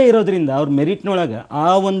ವಿದ್ಯೆ ಇರೋದ್ರಿಂದ ಅವ್ರ ಮೆರಿಟ್ನೊಳಗೆ ಆ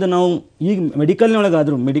ಒಂದು ನಾವು ಈಗ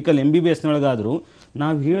ಮೆಡಿಕಲ್ನೊಳಗಾದರೂ, ಮೆಡಿಕಲ್ MBBSನೊಳಗಾದರೂ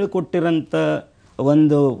ನಾವು ಹೇಳಿಕೊಟ್ಟಿರೋಂಥ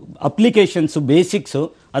ಒಂದು ಅಪ್ಲಿಕೇಶನ್ಸು, ಬೇಸಿಕ್ಸು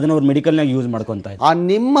ಅದನ್ನು ಅವ್ರು ಮೆಡಿಕಲ್ನಾಗ ಯೂಸ್ ಮಾಡ್ಕೊತಾ ಇದ್ದಾರೆ. ಆ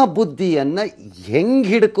ನಿಮ್ಮ ಬುದ್ಧಿಯನ್ನು ಹೆಂಗೆ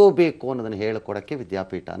ಹಿಡ್ಕೋಬೇಕು ಅನ್ನೋದನ್ನು ಹೇಳ್ಕೊಡೋಕ್ಕೆ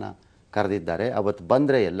ವಿದ್ಯಾಪೀಠನ ಕರೆದಿದ್ದಾರೆ. ಅವತ್ತು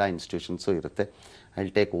ಬಂದರೆ ಎಲ್ಲ ಇನ್ಸ್ಟಿಟ್ಯೂಷನ್ಸು ಇರುತ್ತೆ. I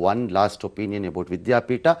will take one last opinion about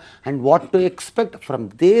Vidyapeetha and what to expect from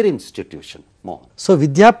there institution. Mohan, so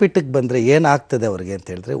ವಿದ್ಯಾಪೀಠಕ್ಕೆ ಬಂದರೆ ಏನಾಗ್ತದೆ ಅವ್ರಿಗೆ ಅಂತ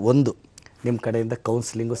ಹೇಳಿದ್ರೆ, ಒಂದು ನಿಮ್ಮ ಕಡೆಯಿಂದ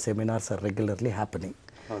counselling seminars R regularly happening.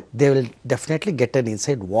 They will definitely get an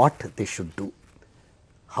inside what they should do,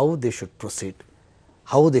 how they should proceed,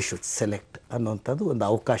 how they should select ಅನ್ನೋಂಥದ್ದು ಒಂದು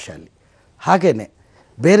ಅವಕಾಶ ಅಲ್ಲಿ. ಹಾಗೆಯೇ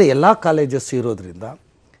ಬೇರೆ ಎಲ್ಲ ಕಾಲೇಜಸ್ ಇರೋದ್ರಿಂದ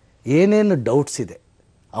ಏನೇನು ಡೌಟ್ಸ್ ಇದೆ,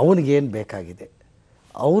 ಅವನಿಗೇನು ಬೇಕಾಗಿದೆ,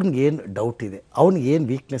 ಅವ್ನಿಗೇನು ಡೌಟ್ ಇದೆ, ಅವ್ನಿಗೇನು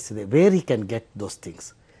ವೀಕ್ನೆಸ್ ಇದೆ, wear he can get those things,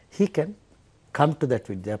 he can come to that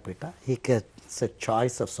Vidhyapeeta. He gets a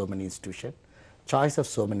choice of so many institutions, choice of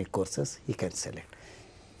so many courses, he can select.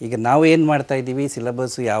 ಈಗ ನಾವು ಏನು ಮಾಡ್ತಾ ಇದ್ದೀವಿ,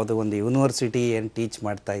 ಸಿಲೆಬಸ್ಸು ಯಾವುದೋ ಒಂದು university ಏನು teach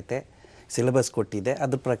ಮಾಡ್ತೈತೆ, syllabus ಕೊಟ್ಟಿದೆ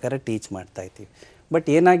ಅದ್ರ ಪ್ರಕಾರ ಟೀಚ್ ಮಾಡ್ತಾ ಇದ್ದೀವಿ. ಬಟ್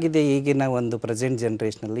ಏನಾಗಿದೆ ಈಗಿನ ಒಂದು ಪ್ರೆಸೆಂಟ್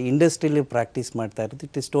ಜನ್ರೇಷನಲ್ಲಿ ಇಂಡಸ್ಟ್ರಿಯಲ್ಲಿ ಪ್ರಾಕ್ಟೀಸ್ ಮಾಡ್ತಾ ಇರೋದು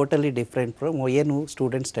it is totally different from ಏನು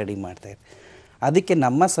ಸ್ಟೂಡೆಂಟ್ ಸ್ಟಡಿ ಮಾಡ್ತಾಯಿದ್ದಾರೆ. ಅದಕ್ಕೆ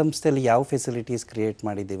ನಮ್ಮ ಸಂಸ್ಥೆಯಲ್ಲಿ ಯಾವ ಫೆಸಿಲಿಟೀಸ್ ಕ್ರಿಯೇಟ್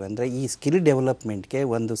ಮಾಡಿದ್ದೀವಿ ಅಂದರೆ, ಈ ಸ್ಕಿಲ್ ಡೆವಲಪ್ಮೆಂಟ್ಗೆ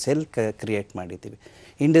ಒಂದು ಸೆಲ್ ಕ್ರಿಯೇಟ್ ಮಾಡಿದ್ದೀವಿ,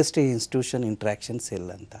 ಇಂಡಸ್ಟ್ರಿ ಇನ್ಸ್ಟಿಟ್ಯೂಷನ್ ಇಂಟ್ರ್ಯಾಕ್ಷನ್ ಸೆಲ್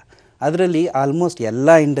ಅಂತ. ಅದರಲ್ಲಿ ಆಲ್ಮೋಸ್ಟ್ ಎಲ್ಲ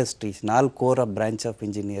industries 4 core of branch of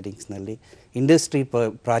ಇಂಜಿನಿಯರಿಂಗ್ಸ್ನಲ್ಲಿ industry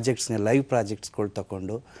ಪ್ರಾಜೆಕ್ಟ್ಸ್ನ live ಪ್ರಾಜೆಕ್ಟ್ಸ್ಗಳು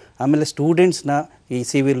ತಗೊಂಡು, ಆಮೇಲೆ ಸ್ಟೂಡೆಂಟ್ಸ್ನ ಈ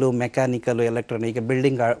ಸಿವಿಲು, ಮೆಕ್ಯಾನಿಕಲು, ಎಲೆಕ್ಟ್ರಾನಿಕ್,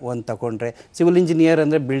 ಬಿಲ್ಡಿಂಗ್ ಒಂದು ತಗೊಂಡ್ರೆ ಸಿವಿಲ್ ಇಂಜಿನಿಯರ್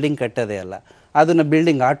ಅಂದರೆ ಬಿಲ್ಡಿಂಗ್ ಕಟ್ಟೋದೇ ಅಲ್ಲ, ಅದನ್ನು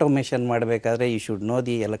ಬಿಲ್ಡಿಂಗ್ ಆಟೋಮೇಷನ್ ಮಾಡಬೇಕಾದ್ರೆ you should know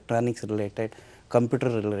the electronics related,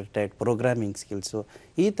 computer related, programming skills,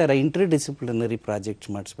 ಈ ಥರ ಇಂಟರ್ಡಿಸಿಪ್ಲಿನರಿ ಪ್ರಾಜೆಕ್ಟ್ಸ್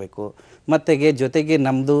ಮಾಡಿಸ್ಬೇಕು. ಮತ್ತು ಜೊತೆಗೆ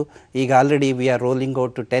ನಮ್ಮದು ಈಗ already we are rolling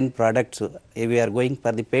out to 10 products, we are going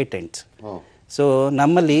for the patents. So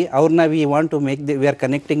ನಮ್ಮಲ್ಲಿ ಅವ್ರನ್ನ we want to make we are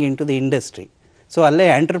connecting in to the industry. So ಅಲ್ಲೇ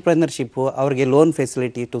ಆಂಟ್ರಪ್ರೆನರ್ಶಿಪ್ಪು, ಅವ್ರಿಗೆ loan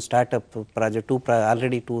facility to startup project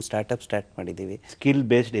already 2 startup start ಮಾಡಿದ್ದೀವಿ. Skill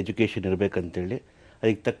based education ಇರಬೇಕಂತೇಳಿ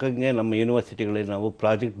ಅದಕ್ಕೆ ತಕ್ಕಂಗೆ ನಮ್ಮ ಯೂನಿವರ್ಸಿಟಿಗಳಲ್ಲಿ ನಾವು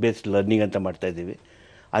project based learning ಅಂತ ಮಾಡ್ತಾಯಿದ್ದೀವಿ.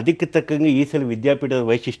 ಅದಕ್ಕೆ ತಕ್ಕಂಗೆ ಈ ಸಲ ವಿದ್ಯಾಪೀಠದ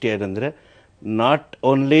ವೈಶಿಷ್ಟ್ಯ ಏನಂದರೆ, not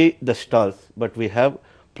only the stalls but we have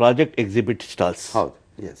project exhibit stalls. ಹೌದು,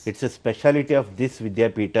 it's A speciality of this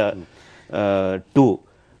Vidyapeetha to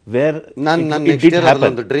wear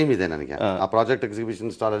ಒಂದು ಡ್ರೀಮ್ ಇದೆ ನನಗೆ. ಆ project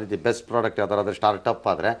exhibition ಸ್ಟಾಲಲ್ಲಿ the best product ಯಾವ್ದಾದ್ರು ಸ್ಟಾರ್ಟಪ್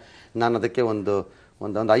ಆದರೆ ನಾನು ಅದಕ್ಕೆ ಒಂದು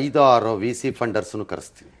 5-6 VC ಫಂಡರ್ಸ್ನು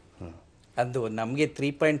ಕರೆಸ್ತೀನಿ. ಅದು ನಮಗೆ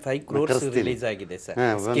 3.5 crores ರಿಲೀಸ್ ಆಗಿದೆ ಸರ್.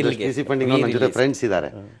 VC ಫಂಡಿಂಗ್ ನನ್ನ ಜೊತೆ ಫ್ರೆಂಡ್ಸ್ ಇದ್ದಾರೆ.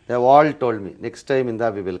 They have all told me next time ಇಂದ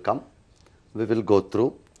we will come, we will go through.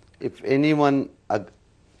 If any one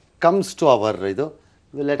comes to our ಇದು,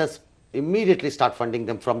 let us immediately start funding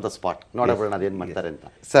them from the spot. ನೋಡೋಣ ಅದೇನು ಮಾಡ್ತಾರೆ ಅಂತ.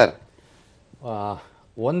 Sir,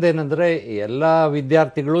 ಒಂದೇನೆಂದರೆ ಎಲ್ಲ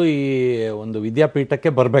ವಿದ್ಯಾರ್ಥಿಗಳು ಈ ಒಂದು ವಿದ್ಯಾಪೀಠಕ್ಕೆ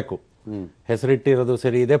ಬರಬೇಕು. ಹೆಸರಿಟ್ಟಿರೋದು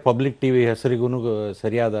ಸರಿ ಇದೆ, ಪಬ್ಲಿಕ್ TV ಹೆಸರಿಗೂ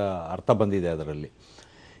ಸರಿಯಾದ ಅರ್ಥ ಬಂದಿದೆ ಅದರಲ್ಲಿ.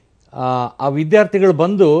 ಆ ವಿದ್ಯಾರ್ಥಿಗಳು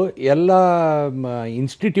ಬಂದು ಎಲ್ಲ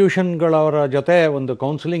ಇನ್ಸ್ಟಿಟ್ಯೂಷನ್ಗಳವರ ಜೊತೆ ಒಂದು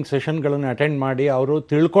ಕೌನ್ಸಿಲಿಂಗ್ ಸೆಷನ್ಗಳನ್ನು ಅಟೆಂಡ್ ಮಾಡಿ ಅವರು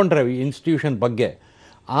ತಿಳ್ಕೊಂಡ್ರೆ ಇನ್ಸ್ಟಿಟ್ಯೂಷನ್ ಬಗ್ಗೆ.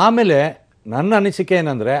 ಆಮೇಲೆ ನನ್ನ ಅನಿಸಿಕೆ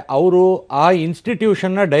ಏನಂದರೆ, ಅವರು ಆ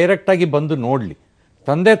ಇನ್ಸ್ಟಿಟ್ಯೂಷನ್ನ ಡೈರೆಕ್ಟಾಗಿ ಬಂದು ನೋಡಲಿ.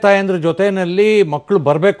 ತಂದೆ ತಾಯಂದ್ರ ಜೊತೆಯಲ್ಲಿ ಮಕ್ಕಳು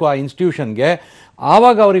ಬರಬೇಕು ಆ ಇನ್ಸ್ಟಿಟ್ಯೂಷನ್ಗೆ.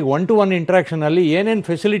 ಆವಾಗ ಅವ್ರಿಗೆ 1-to-1 ಇಂಟ್ರಾಕ್ಷನಲ್ಲಿ ಏನೇನು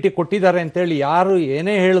ಫೆಸಿಲಿಟಿ ಕೊಟ್ಟಿದ್ದಾರೆ ಅಂತೇಳಿ ಯಾರು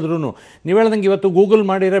ಏನೇ ಹೇಳಿದ್ರು, ನೀವು ಹೇಳ್ದಂಗೆ ಇವತ್ತು ಗೂಗಲ್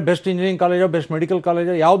ಮಾಡಿದರೆ ಬೆಸ್ಟ್ ಇಂಜಿನಿಯರಿಂಗ್ ಕಾಲೇಜೋ ಬೆಸ್ಟ್ ಮೆಡಿಕಲ್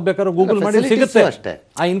ಕಾಲೇಜೋ ಯಾವ್ದು ಬೇಕಾದ್ರೂ ಗೂಗಲ್ ಮಾಡಿ ಸಿಗುತ್ತೆ, ಅಷ್ಟೇ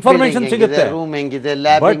ಆ ಇನ್ಫಾರ್ಮೇಶನ್ ಸಿಗುತ್ತೆ.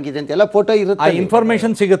 ಆ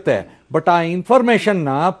ಇನ್ಫಾರ್ಮೇಶನ್ ಸಿಗುತ್ತೆ. ಬಟ್ ಆ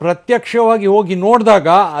ಇನ್ಫಾರ್ಮೇಶನ್ನ ಪ್ರತ್ಯಕ್ಷವಾಗಿ ಹೋಗಿ ನೋಡಿದಾಗ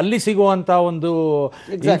ಅಲ್ಲಿ ಸಿಗುವಂತ ಒಂದು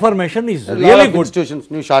ಇನ್ಫಾರ್ಮೇಶನ್ ಇಸ್ ರಿಯಲಿ ಗುಡ್.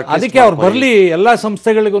 ಅದಕ್ಕೆ ಅವ್ರು ಬರಲಿ, ಎಲ್ಲಾ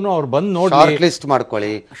ಸಂಸ್ಥೆಗಳಿಗೂ ಅವ್ರು ಬಂದು ನೋಡಿ, ಶಾರ್ಟ್ ಲಿಸ್ಟ್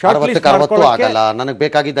ಮಾಡ್ಕೊಳ್ಳಿ. 60 ಆಗಲ್ಲ, ನನಗೆ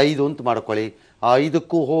ಬೇಕಾಗಿದ್ದ 5 ಅಂತ ಮಾಡ್ಕೊಳ್ಳಿ.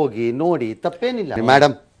 5ಕ್ಕೂ ಹೋಗಿ ನೋಡಿ, ತಪ್ಪೇನಿಲ್ಲ.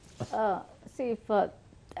 Madam,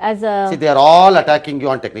 see, they are all attacking you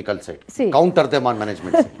on technical side. Counter them on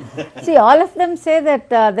management side. See, all of them say that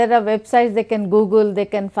there are websites they can Google, they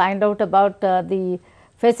can find out about the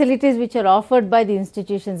facilities which are offered by the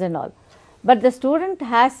institutions and all. But the student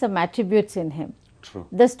has some attributes in him. True.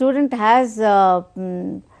 The student has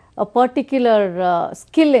a particular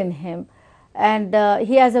skill in him, and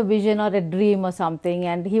he has a vision or a dream or something,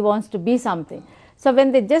 and he wants to be something. So when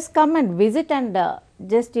they just come and visit and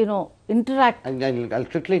just interact. I'll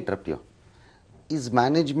quickly interrupt you. Is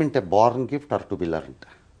management a born gift or to be learned?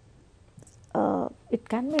 It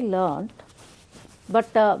can be learned,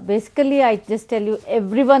 but basically I just tell you,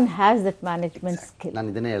 everyone has that management skill. ನಾನು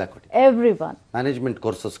ಇದನ್ನೇ ಹೇಳಕ್ಕೆ Everyone. Management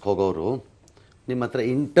ಕೋರ್ಸಸ್ಗೆ ಹೋಗೋರು ನಿಮ್ಮ ಹತ್ರ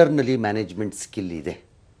internally management skill ಇದೆ.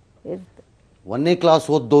 1ನೇ class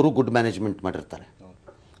ಓದ್ದವರು good management ಮಾಡಿರ್ತಾರೆ.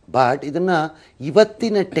 But ಇದನ್ನು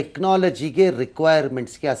ಇವತ್ತಿನ ಟೆಕ್ನಾಲಜಿಗೆ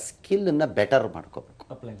ರಿಕ್ವೈರ್ಮೆಂಟ್ಸ್ಗೆ ಆ ಸ್ಕಿಲ್ಲನ್ನು ಬೆಟರ್ ಮಾಡ್ಕೋಬೇಕು.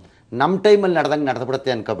 ನಮ್ಮ ಟೈಮಲ್ಲಿ ನಡೆದಂಗೆ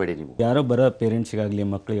ನಡೆದ್ಬಿಡುತ್ತೆ ಅನ್ಕೋಬೇಡಿ ನೀವು. ಯಾರೋ ಬರೋ ಪೇರೆಂಟ್ಸ್ಗಾಗಲಿ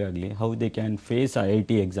ಮಕ್ಕಳಿಗಾಗಲಿ, how they can face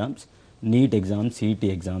IIT exams, NEET exams, CET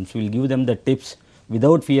exams, will give them the tips.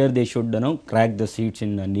 Without fear, they should crack the seats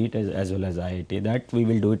in NEET as well as IIT. That we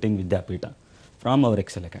will do it in Vidhyapeeta from our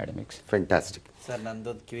Excel Academics. Fantastic. Sir,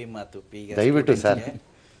 ನಂದೊಂದು ಕಿವಿ ಮಾತು. ಈಗ ದಯವಿಟ್ಟು sir.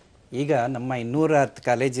 ಈಗ ನಮ್ಮ 210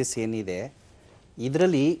 colleges ಏನಿದೆ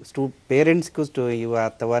ಇದರಲ್ಲಿ ಪೇರೆಂಟ್ಸ್ಗೂ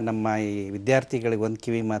ಅಥವಾ ನಮ್ಮ ಈ ವಿದ್ಯಾರ್ಥಿಗಳಿಗೆ ಒಂದು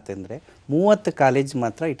ಕಿವಿ ಮಾತಂದರೆ 30 ಕಾಲೇಜ್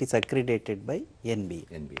ಮಾತ್ರ it is accredited by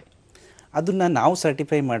NBA. ಅದನ್ನು ನಾವು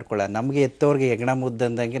ಸರ್ಟಿಫೈ ಮಾಡ್ಕೊಳ್ಳ, ನಮಗೆ ಎತ್ತವ್ರಿಗೆ ಹೆಗಣ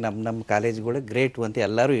ಮುದ್ದಂದಂಗೆ ನಮ್ಮ ಕಾಲೇಜ್ಗಳು ಗ್ರೇಟು ಅಂತ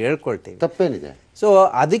ಎಲ್ಲರೂ ಹೇಳ್ಕೊಳ್ತೀವಿ, ತಪ್ಪೇನಿದೆ. ಸೊ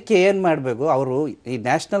ಅದಕ್ಕೆ ಏನು ಮಾಡಬೇಕು, ಅವರು ಈ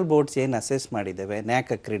ನ್ಯಾಷನಲ್ ಬೋರ್ಡ್ಸ್ ಏನು ಅಸೆಸ್ ಮಾಡಿದ್ದೇವೆ,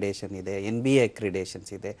 ನ್ಯಾಕ್ ಅಕ್ರಿಡೇಷನ್ ಇದೆ, NBA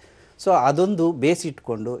ಅಕ್ರಿಡೇಷನ್ಸ್ ಇದೆ, ಸೊ ಅದೊಂದು ಬೇಸ್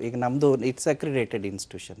ಇಟ್ಕೊಂಡು ಈಗ ನಮ್ಮದು ಇಟ್ಸ್ ಅಕ್ರಿಡೇಟೆಡ್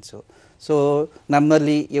ಇನ್ಸ್ಟಿಟ್ಯೂಷನ್ಸು. ಸೊ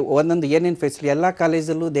ನಮ್ಮಲ್ಲಿ ಒಂದೊಂದು ಏನೇನು ಫೆಸಿಲಿಟಿ ಎಲ್ಲ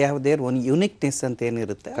ಕಾಲೇಜಲ್ಲೂ they have their one uniqueness ಅಂತ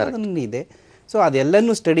ಏನಿರುತ್ತೆ ಅದನ್ನು ಇದೆ. ಸೊ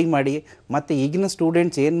ಅದೆಲ್ಲನೂ ಸ್ಟಡಿ ಮಾಡಿ ಮತ್ತು ಈಗಿನ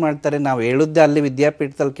ಸ್ಟೂಡೆಂಟ್ಸ್ ಏನು ಮಾಡ್ತಾರೆ, ನಾವು ಹೇಳುತ್ತೆ ಅಲ್ಲಿ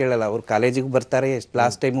ವಿದ್ಯಾಪೀಠದಲ್ಲಿ ಕೇಳಲ್ಲ, ಅವ್ರು ಕಾಲೇಜಿಗೆ ಬರ್ತಾರೆ, ಎಷ್ಟು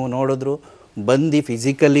ಲಾಸ್ಟ್ ಟೈಮು ನೋಡಿದ್ರು, ಬಂದು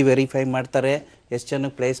ಫಿಸಿಕಲಿ ವೆರಿಫೈ ಮಾಡ್ತಾರೆ, ಎಷ್ಟು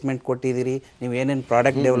ಜನಕ್ಕೆ ಪ್ಲೇಸ್ಮೆಂಟ್ ಕೊಟ್ಟಿದ್ದೀರಿ, ನೀವು ಏನೇನು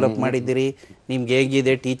ಪ್ರಾಡಕ್ಟ್ ಡೆವಲಪ್ ಮಾಡಿದ್ದೀರಿ, ನಿಮ್ಗೆ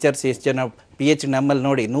ಹೇಗಿದೆ, ಟೀಚರ್ಸ್ ಎಷ್ಟು ಜನ PH ನಮ್ಮಲ್ಲಿ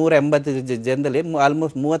ನೋಡಿ 180 ಜನದಲ್ಲಿ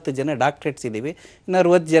ಆಲ್ಮೋಸ್ಟ್ 30 ಜನ ಡಾಕ್ಟ್ರೇಟ್ಸ್ ಇದ್ದೀವಿ, ಇನ್ನು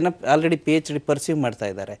 60 ಜನ ಆಲ್ರೆಡಿ PhD ಪರ್ಸ್ಯೂ ಮಾಡ್ತಾ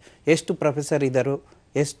ಇದ್ದಾರೆ. ಎಷ್ಟು ಪ್ರೊಫೆಸರ್ ಇದ್ದರು,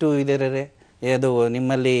 ಎಷ್ಟು ಇದ್ದಾರೆ, ಅದು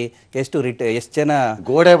ನಿಮ್ಮಲ್ಲಿ ಎಷ್ಟು ಎಷ್ಟು ಜನ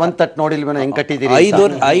ಗೋಡೆ ಒಂದು ತಟ್ಟು ನೋಡಿಲ್ವೇನೋ ಹೆಂಗೆ ಕಟ್ಟಿದ್ದೀರಿ,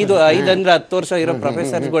 5 ಅಂದ್ರೆ 10 ವರ್ಷ ಇರೋ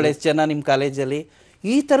ಪ್ರೊಫೆಸರ್ಗಳು ಎಷ್ಟು ಜನ ನಿಮ್ಮ ಕಾಲೇಜಲ್ಲಿ,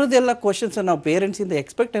 ಈ ಥರದ್ದೆಲ್ಲ ಕ್ವಶನ್ಸ್ ನಾವು ಪೇರೆಂಟ್ಸಿಂದ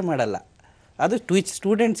ಎಕ್ಸ್ಪೆಕ್ಟೇ ಮಾಡಲ್ಲ, ಅದು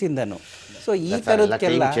ಸ್ಟೂಡೆಂಟ್ಸಿಂದನು. ಸೊ ಈ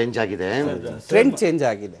ಥರದಕ್ಕೆಲ್ಲ ಚೇಂಜ್ ಆಗಿದೆ, ಟ್ರೆಂಡ್ ಚೇಂಜ್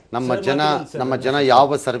ಆಗಿದೆ. ನಮ್ಮ ಜನ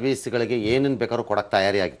ಯಾವ ಸರ್ವಿಸ್ಗಳಿಗೆ ಏನನ್ನು ಬೇಕಾದ್ರೂ ಕೊಡಕ್ಕೆ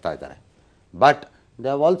ತಯಾರಿ ಆಗ್ತಾ ಇದ್ದಾರೆ, but they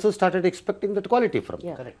have also started expecting that quality from.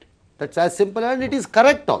 Correct, that's as simple and it is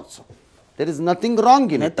correct also. There is nothing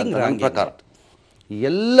wrong in it. ನನ್ನ ಪ್ರಕಾರ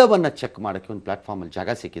ಎಲ್ಲವನ್ನ ಚೆಕ್ ಮಾಡೋಕ್ಕೆ ಒಂದು ಪ್ಲ್ಯಾಟ್ಫಾರ್ಮಲ್ಲಿ ಜಾಗ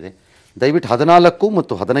ಸಿಕ್ಕಿದೆ. ದಯವಿಟ್ಟು 14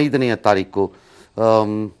 ಮತ್ತು 15ನೇ ತಾರೀಕು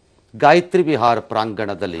ಗಾಯತ್ರಿ ವಿಹಾರ್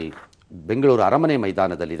ಪ್ರಾಂಗಣದಲ್ಲಿ ಬೆಂಗಳೂರು ಅರಮನೆ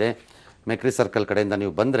ಮೈದಾನದಲ್ಲಿದೆ. ಮೆಕ್ರಿ ಸರ್ಕಲ್ ಕಡೆಯಿಂದ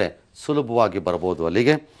ನೀವು ಬಂದರೆ ಸುಲಭವಾಗಿ ಬರ್ಬೋದು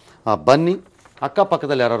ಅಲ್ಲಿಗೆ. ಬನ್ನಿ,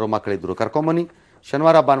 ಅಕ್ಕಪಕ್ಕದಲ್ಲಿ ಯಾರು ಮಕ್ಕಳಿದ್ರು ಕರ್ಕೊಂಬನ್ನಿ.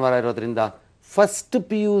 ಶನಿವಾರ ಭಾನುವಾರ ಇರೋದ್ರಿಂದ ಫಸ್ಟ್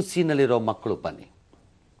PUCನಲ್ಲಿರೋ ಮಕ್ಕಳು ಬನ್ನಿ.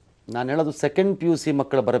 ನಾನು ಹೇಳೋದು ಸೆಕೆಂಡ್ PUC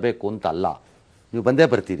ಮಕ್ಕಳು ಬರಬೇಕು ಅಂತ ಅಲ್ಲ, ನೀವು ಬಂದೇ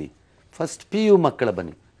ಬರ್ತೀರಿ. ಫಸ್ಟ್ PU ಮಕ್ಕಳು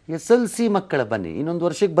ಬನ್ನಿ, SLC ಮಕ್ಕಳು ಬನ್ನಿ, ಇನ್ನೊಂದು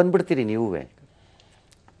ವರ್ಷಕ್ಕೆ ಬಂದುಬಿಡ್ತೀರಿ,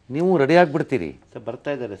 ನೀವು ರೆಡಿ ಆಗಿಬಿಡ್ತೀರಿ. ಸರ್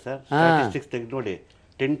ಬರ್ತಾ ಇದ್ದಾರೆ ಸರ್, ಸ್ಟ್ಯಾಟಿಸ್ಟಿಕ್ಸ್ ತೆಗೆದು ನೋಡಿ,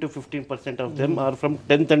 10 to 15% of them are from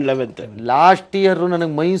 10th and 11th. Last year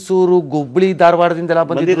ನನಗೆ ಮೈಸೂರು, ಹುಬ್ಬಳ್ಳಿ, ಧಾರವಾಡದಿಂದೆಲ್ಲ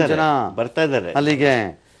ಬಂದಿದ್ರು ಜನ, ಬರ್ತಾ ಇದ್ದಾರೆ. ಅಲ್ಲಿಗೆ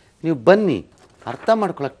ನೀವು ಬನ್ನಿ, ಅರ್ಥ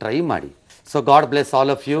ಮಾಡ್ಕೊಳಕ್ಕೆ ಟ್ರೈ ಮಾಡಿ. So god bless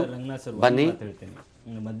all of you. ಬನ್ನಿ.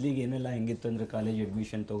 ಮೊದಲಿಗೆ ಏನೆಲ್ಲ ಹೆಂಗಿತ್ತು ಅಂದರೆ ಕಾಲೇಜ್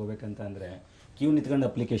ಅಡ್ಮಿಷನ್ ತೊಗೋಬೇಕಂತ ಅಂದರೆ ಕ್ಯೂ ನಿಂತ್ಕೊಂಡು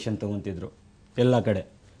ಅಪ್ಲಿಕೇಶನ್ ತೊಗೊತಿದ್ರು ಎಲ್ಲ ಕಡೆ,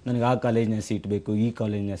 ನನಗೆ ಆ ಕಾಲೇಜ್ನ ಸೀಟ್ ಬೇಕು, ಈ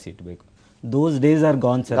ಕಾಲೇಜ್ನ ಸೀಟ್ ಬೇಕು. Those days are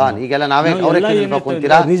gone sir. ಈಗೆಲ್ಲ ನಾವೇ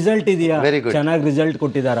ರಿಸಲ್ಟ್ ಇದೆಯಾ, ಚೆನ್ನಾಗಿ ರಿಸಲ್ಟ್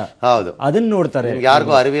ಕೊಟ್ಟಿದ್ದಾರಾ, ಹೌದು, ಅದನ್ನ ನೋಡ್ತಾರೆ.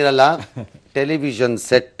 ಯಾರಿಗೂ ಅರಿವಿರಲ್ಲ, ಟೆಲಿವಿಷನ್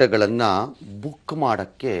ಸೆಟ್ಗಳನ್ನು ಬುಕ್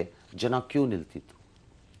ಮಾಡೋಕ್ಕೆ ಜನ Q ನಿಲ್ತಿತ್ತು.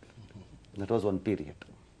 That was one period.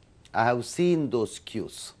 I have seen those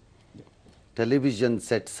Qs. Television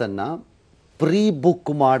ಸೆಟ್ಸನ್ನು pre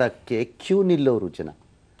book ಮಾಡೋಕ್ಕೆ ಕ್ಯೂ ನಿಲ್ಲೋರು ಜನ.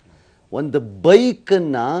 ಒಂದು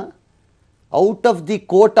ಬೈಕನ್ನು ಔಟ್ ಆಫ್ ದಿ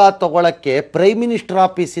ಕೋಟಾ ತೊಗೊಳಕ್ಕೆ ಪ್ರೈಮ್ ಮಿನಿಸ್ಟರ್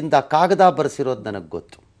ಆಫೀಸಿಂದ ಕಾಗದ ಬರೆಸಿರೋದು ನನಗೆ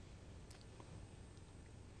ಗೊತ್ತು.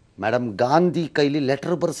 ಮೇಡಮ್ ಗಾಂಧಿ ಕೈಲಿ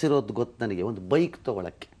ಲೆಟರ್ ಬರೆಸಿರೋದು ಗೊತ್ತು ನನಗೆ, ಒಂದು ಬೈಕ್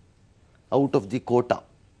ತೊಗೊಳಕ್ಕೆ ಔಟ್ ಆಫ್ ದಿ ಕೋಟಾ.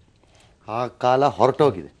 ಆ ಕಾಲ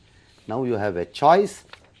ಹೊರಟೋಗಿದೆ. ನಾವು you have A choice,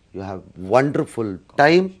 you have wonderful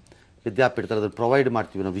time. ವಿದ್ಯಾಪೀಠದಲ್ಲಿ ಅದನ್ನು ಪ್ರೊವೈಡ್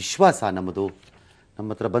ಮಾಡ್ತೀವಿ ಅನ್ನೋ ವಿಶ್ವಾಸ ನಮ್ಮದು. ನಮ್ಮ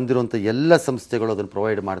ಹತ್ರ ಬಂದಿರುವಂಥ ಎಲ್ಲ ಸಂಸ್ಥೆಗಳು ಅದನ್ನು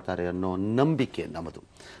ಪ್ರೊವೈಡ್ ಮಾಡ್ತಾರೆ ಅನ್ನೋ ನಂಬಿಕೆ ನಮ್ಮದು.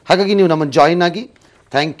 ಹಾಗಾಗಿ ನೀವು ನಮ್ಮನ್ನು ಜಾಯಿನ್ ಆಗಿ.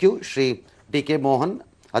 Thank you. Shri DK Mohan,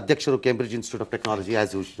 ಅಧ್ಯಕ್ಷರು Cambridge institute of technology,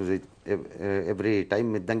 as usual every time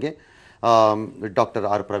ಇದ್ದಂಗೆ. Doctor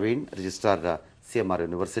R. Praveen, registrar CMR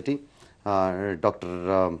university. Doctor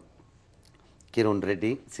Kiran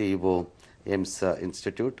Reddy, CEO AIIMS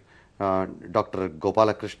institute. Doctor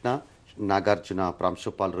Gopalakrishna Nagarjuna,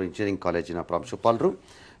 ಪ್ರಾಂಶುಪಾಲರು, ಇಂಜಿನಿಯರಿಂಗ್ ಕಾಲೇಜಿನ ಪ್ರಾಂಶುಪಾಲರು.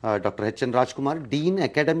 Doctor H.N. Rajkumar, dean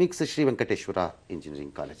academics, Shri Venkateshwara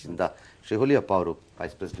engineering ಕಾಲೇಜಿಂದ. ಶ್ರೀ ಹುಲಿಯಪ್ಪ ಅವರು,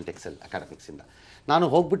 ವೈಸ್ ಪ್ರೆಸಿಡೆಂಟ್ ಎಕ್ಸೆಲ್ ಅಕಾಡೆಮಿಕ್ಸಿಂದ. ನಾನು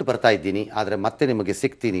ಹೋಗ್ಬಿಟ್ಟು ಬರ್ತಾ ಇದ್ದೀನಿ, ಆದರೆ ಮತ್ತೆ ನಿಮಗೆ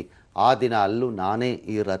ಸಿಗ್ತೀನಿ. ಆ ದಿನ ಅಲ್ಲೂ ನಾನೇ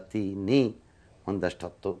ಇರತ್ತೀನಿ ಒಂದಷ್ಟು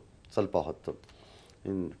ಹೊತ್ತು, ಸ್ವಲ್ಪ ಹೊತ್ತು.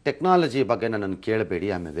 ಟೆಕ್ನಾಲಜಿ ಬಗ್ಗೆ ನನ್ನನ್ನು ಕೇಳಬೇಡಿ,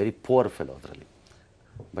 I am A very poor fellow ಅದರಲ್ಲಿ.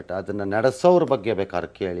 ಬಟ್ ಅದನ್ನು ನಡೆಸೋರ ಬಗ್ಗೆ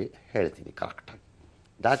ಬೇಕಾದ್ರೆ ಕೇಳಿ ಹೇಳ್ತೀನಿ ಕರೆಕ್ಟಾಗಿ.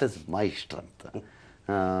 That is my strength.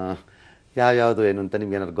 ಯಾವ್ಯಾವುದು ಏನು ಅಂತ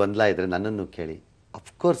ನಿಮ್ಗೆ ಏನಾದ್ರು ಗೊಂದಲ ಇದ್ದರೆ ನನ್ನನ್ನು ಕೇಳಿ.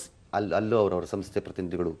 ಅಫ್ಕೋರ್ಸ್ ಅಲ್ಲೂ ಅವರವ್ರ ಸಂಸ್ಥೆ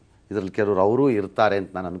ಪ್ರತಿನಿಧಿಗಳು ಇದರಲ್ಲಿ ಕೆಲವರು ಅವರೂ ಇರ್ತಾರೆ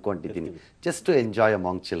ಅಂತ ನಾನು ಅಂದ್ಕೊಂಡಿದ್ದೀನಿ. Just to enjoy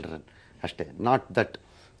among children ಅಷ್ಟೇ. Not that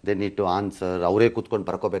they need to answer, ಅವರೇ ಕೂತ್ಕೊಂಡು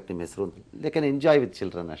ಬರ್ಕೋಬೇಕು ನಿಮ್ಮ ಹೆಸರು. They can enjoy with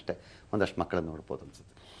children ಅಷ್ಟೇ. ಒಂದಷ್ಟು ಮಕ್ಕಳನ್ನು ನೋಡ್ಬೋದು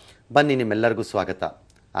ಅನ್ಸುತ್ತೆ. ಬನ್ನಿ, ನಿಮ್ಮೆಲ್ಲರಿಗೂ ಸ್ವಾಗತ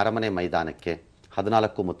ಅರಮನೆ ಮೈದಾನಕ್ಕೆ.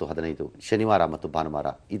 14 ಮತ್ತು 15 ಶನಿವಾರ ಮತ್ತು ಭಾನುವಾರ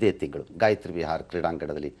ಇದೇ ತಿಂಗಳು ಗಾಯತ್ರಿ ವಿಹಾರ್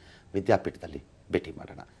ಕ್ರೀಡಾಂಗಣದಲ್ಲಿ ವಿದ್ಯಾಪೀಠದಲ್ಲಿ ಭೇಟಿ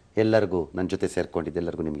ಮಾಡೋಣ. ಎಲ್ಲರಿಗೂ ನನ್ನ ಜೊತೆ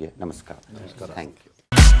ಸೇರ್ಕೊಂಡಿದ್ದೆಲ್ಲರಿಗೂ ನಿಮಗೆ ನಮಸ್ಕಾರ. Thank you.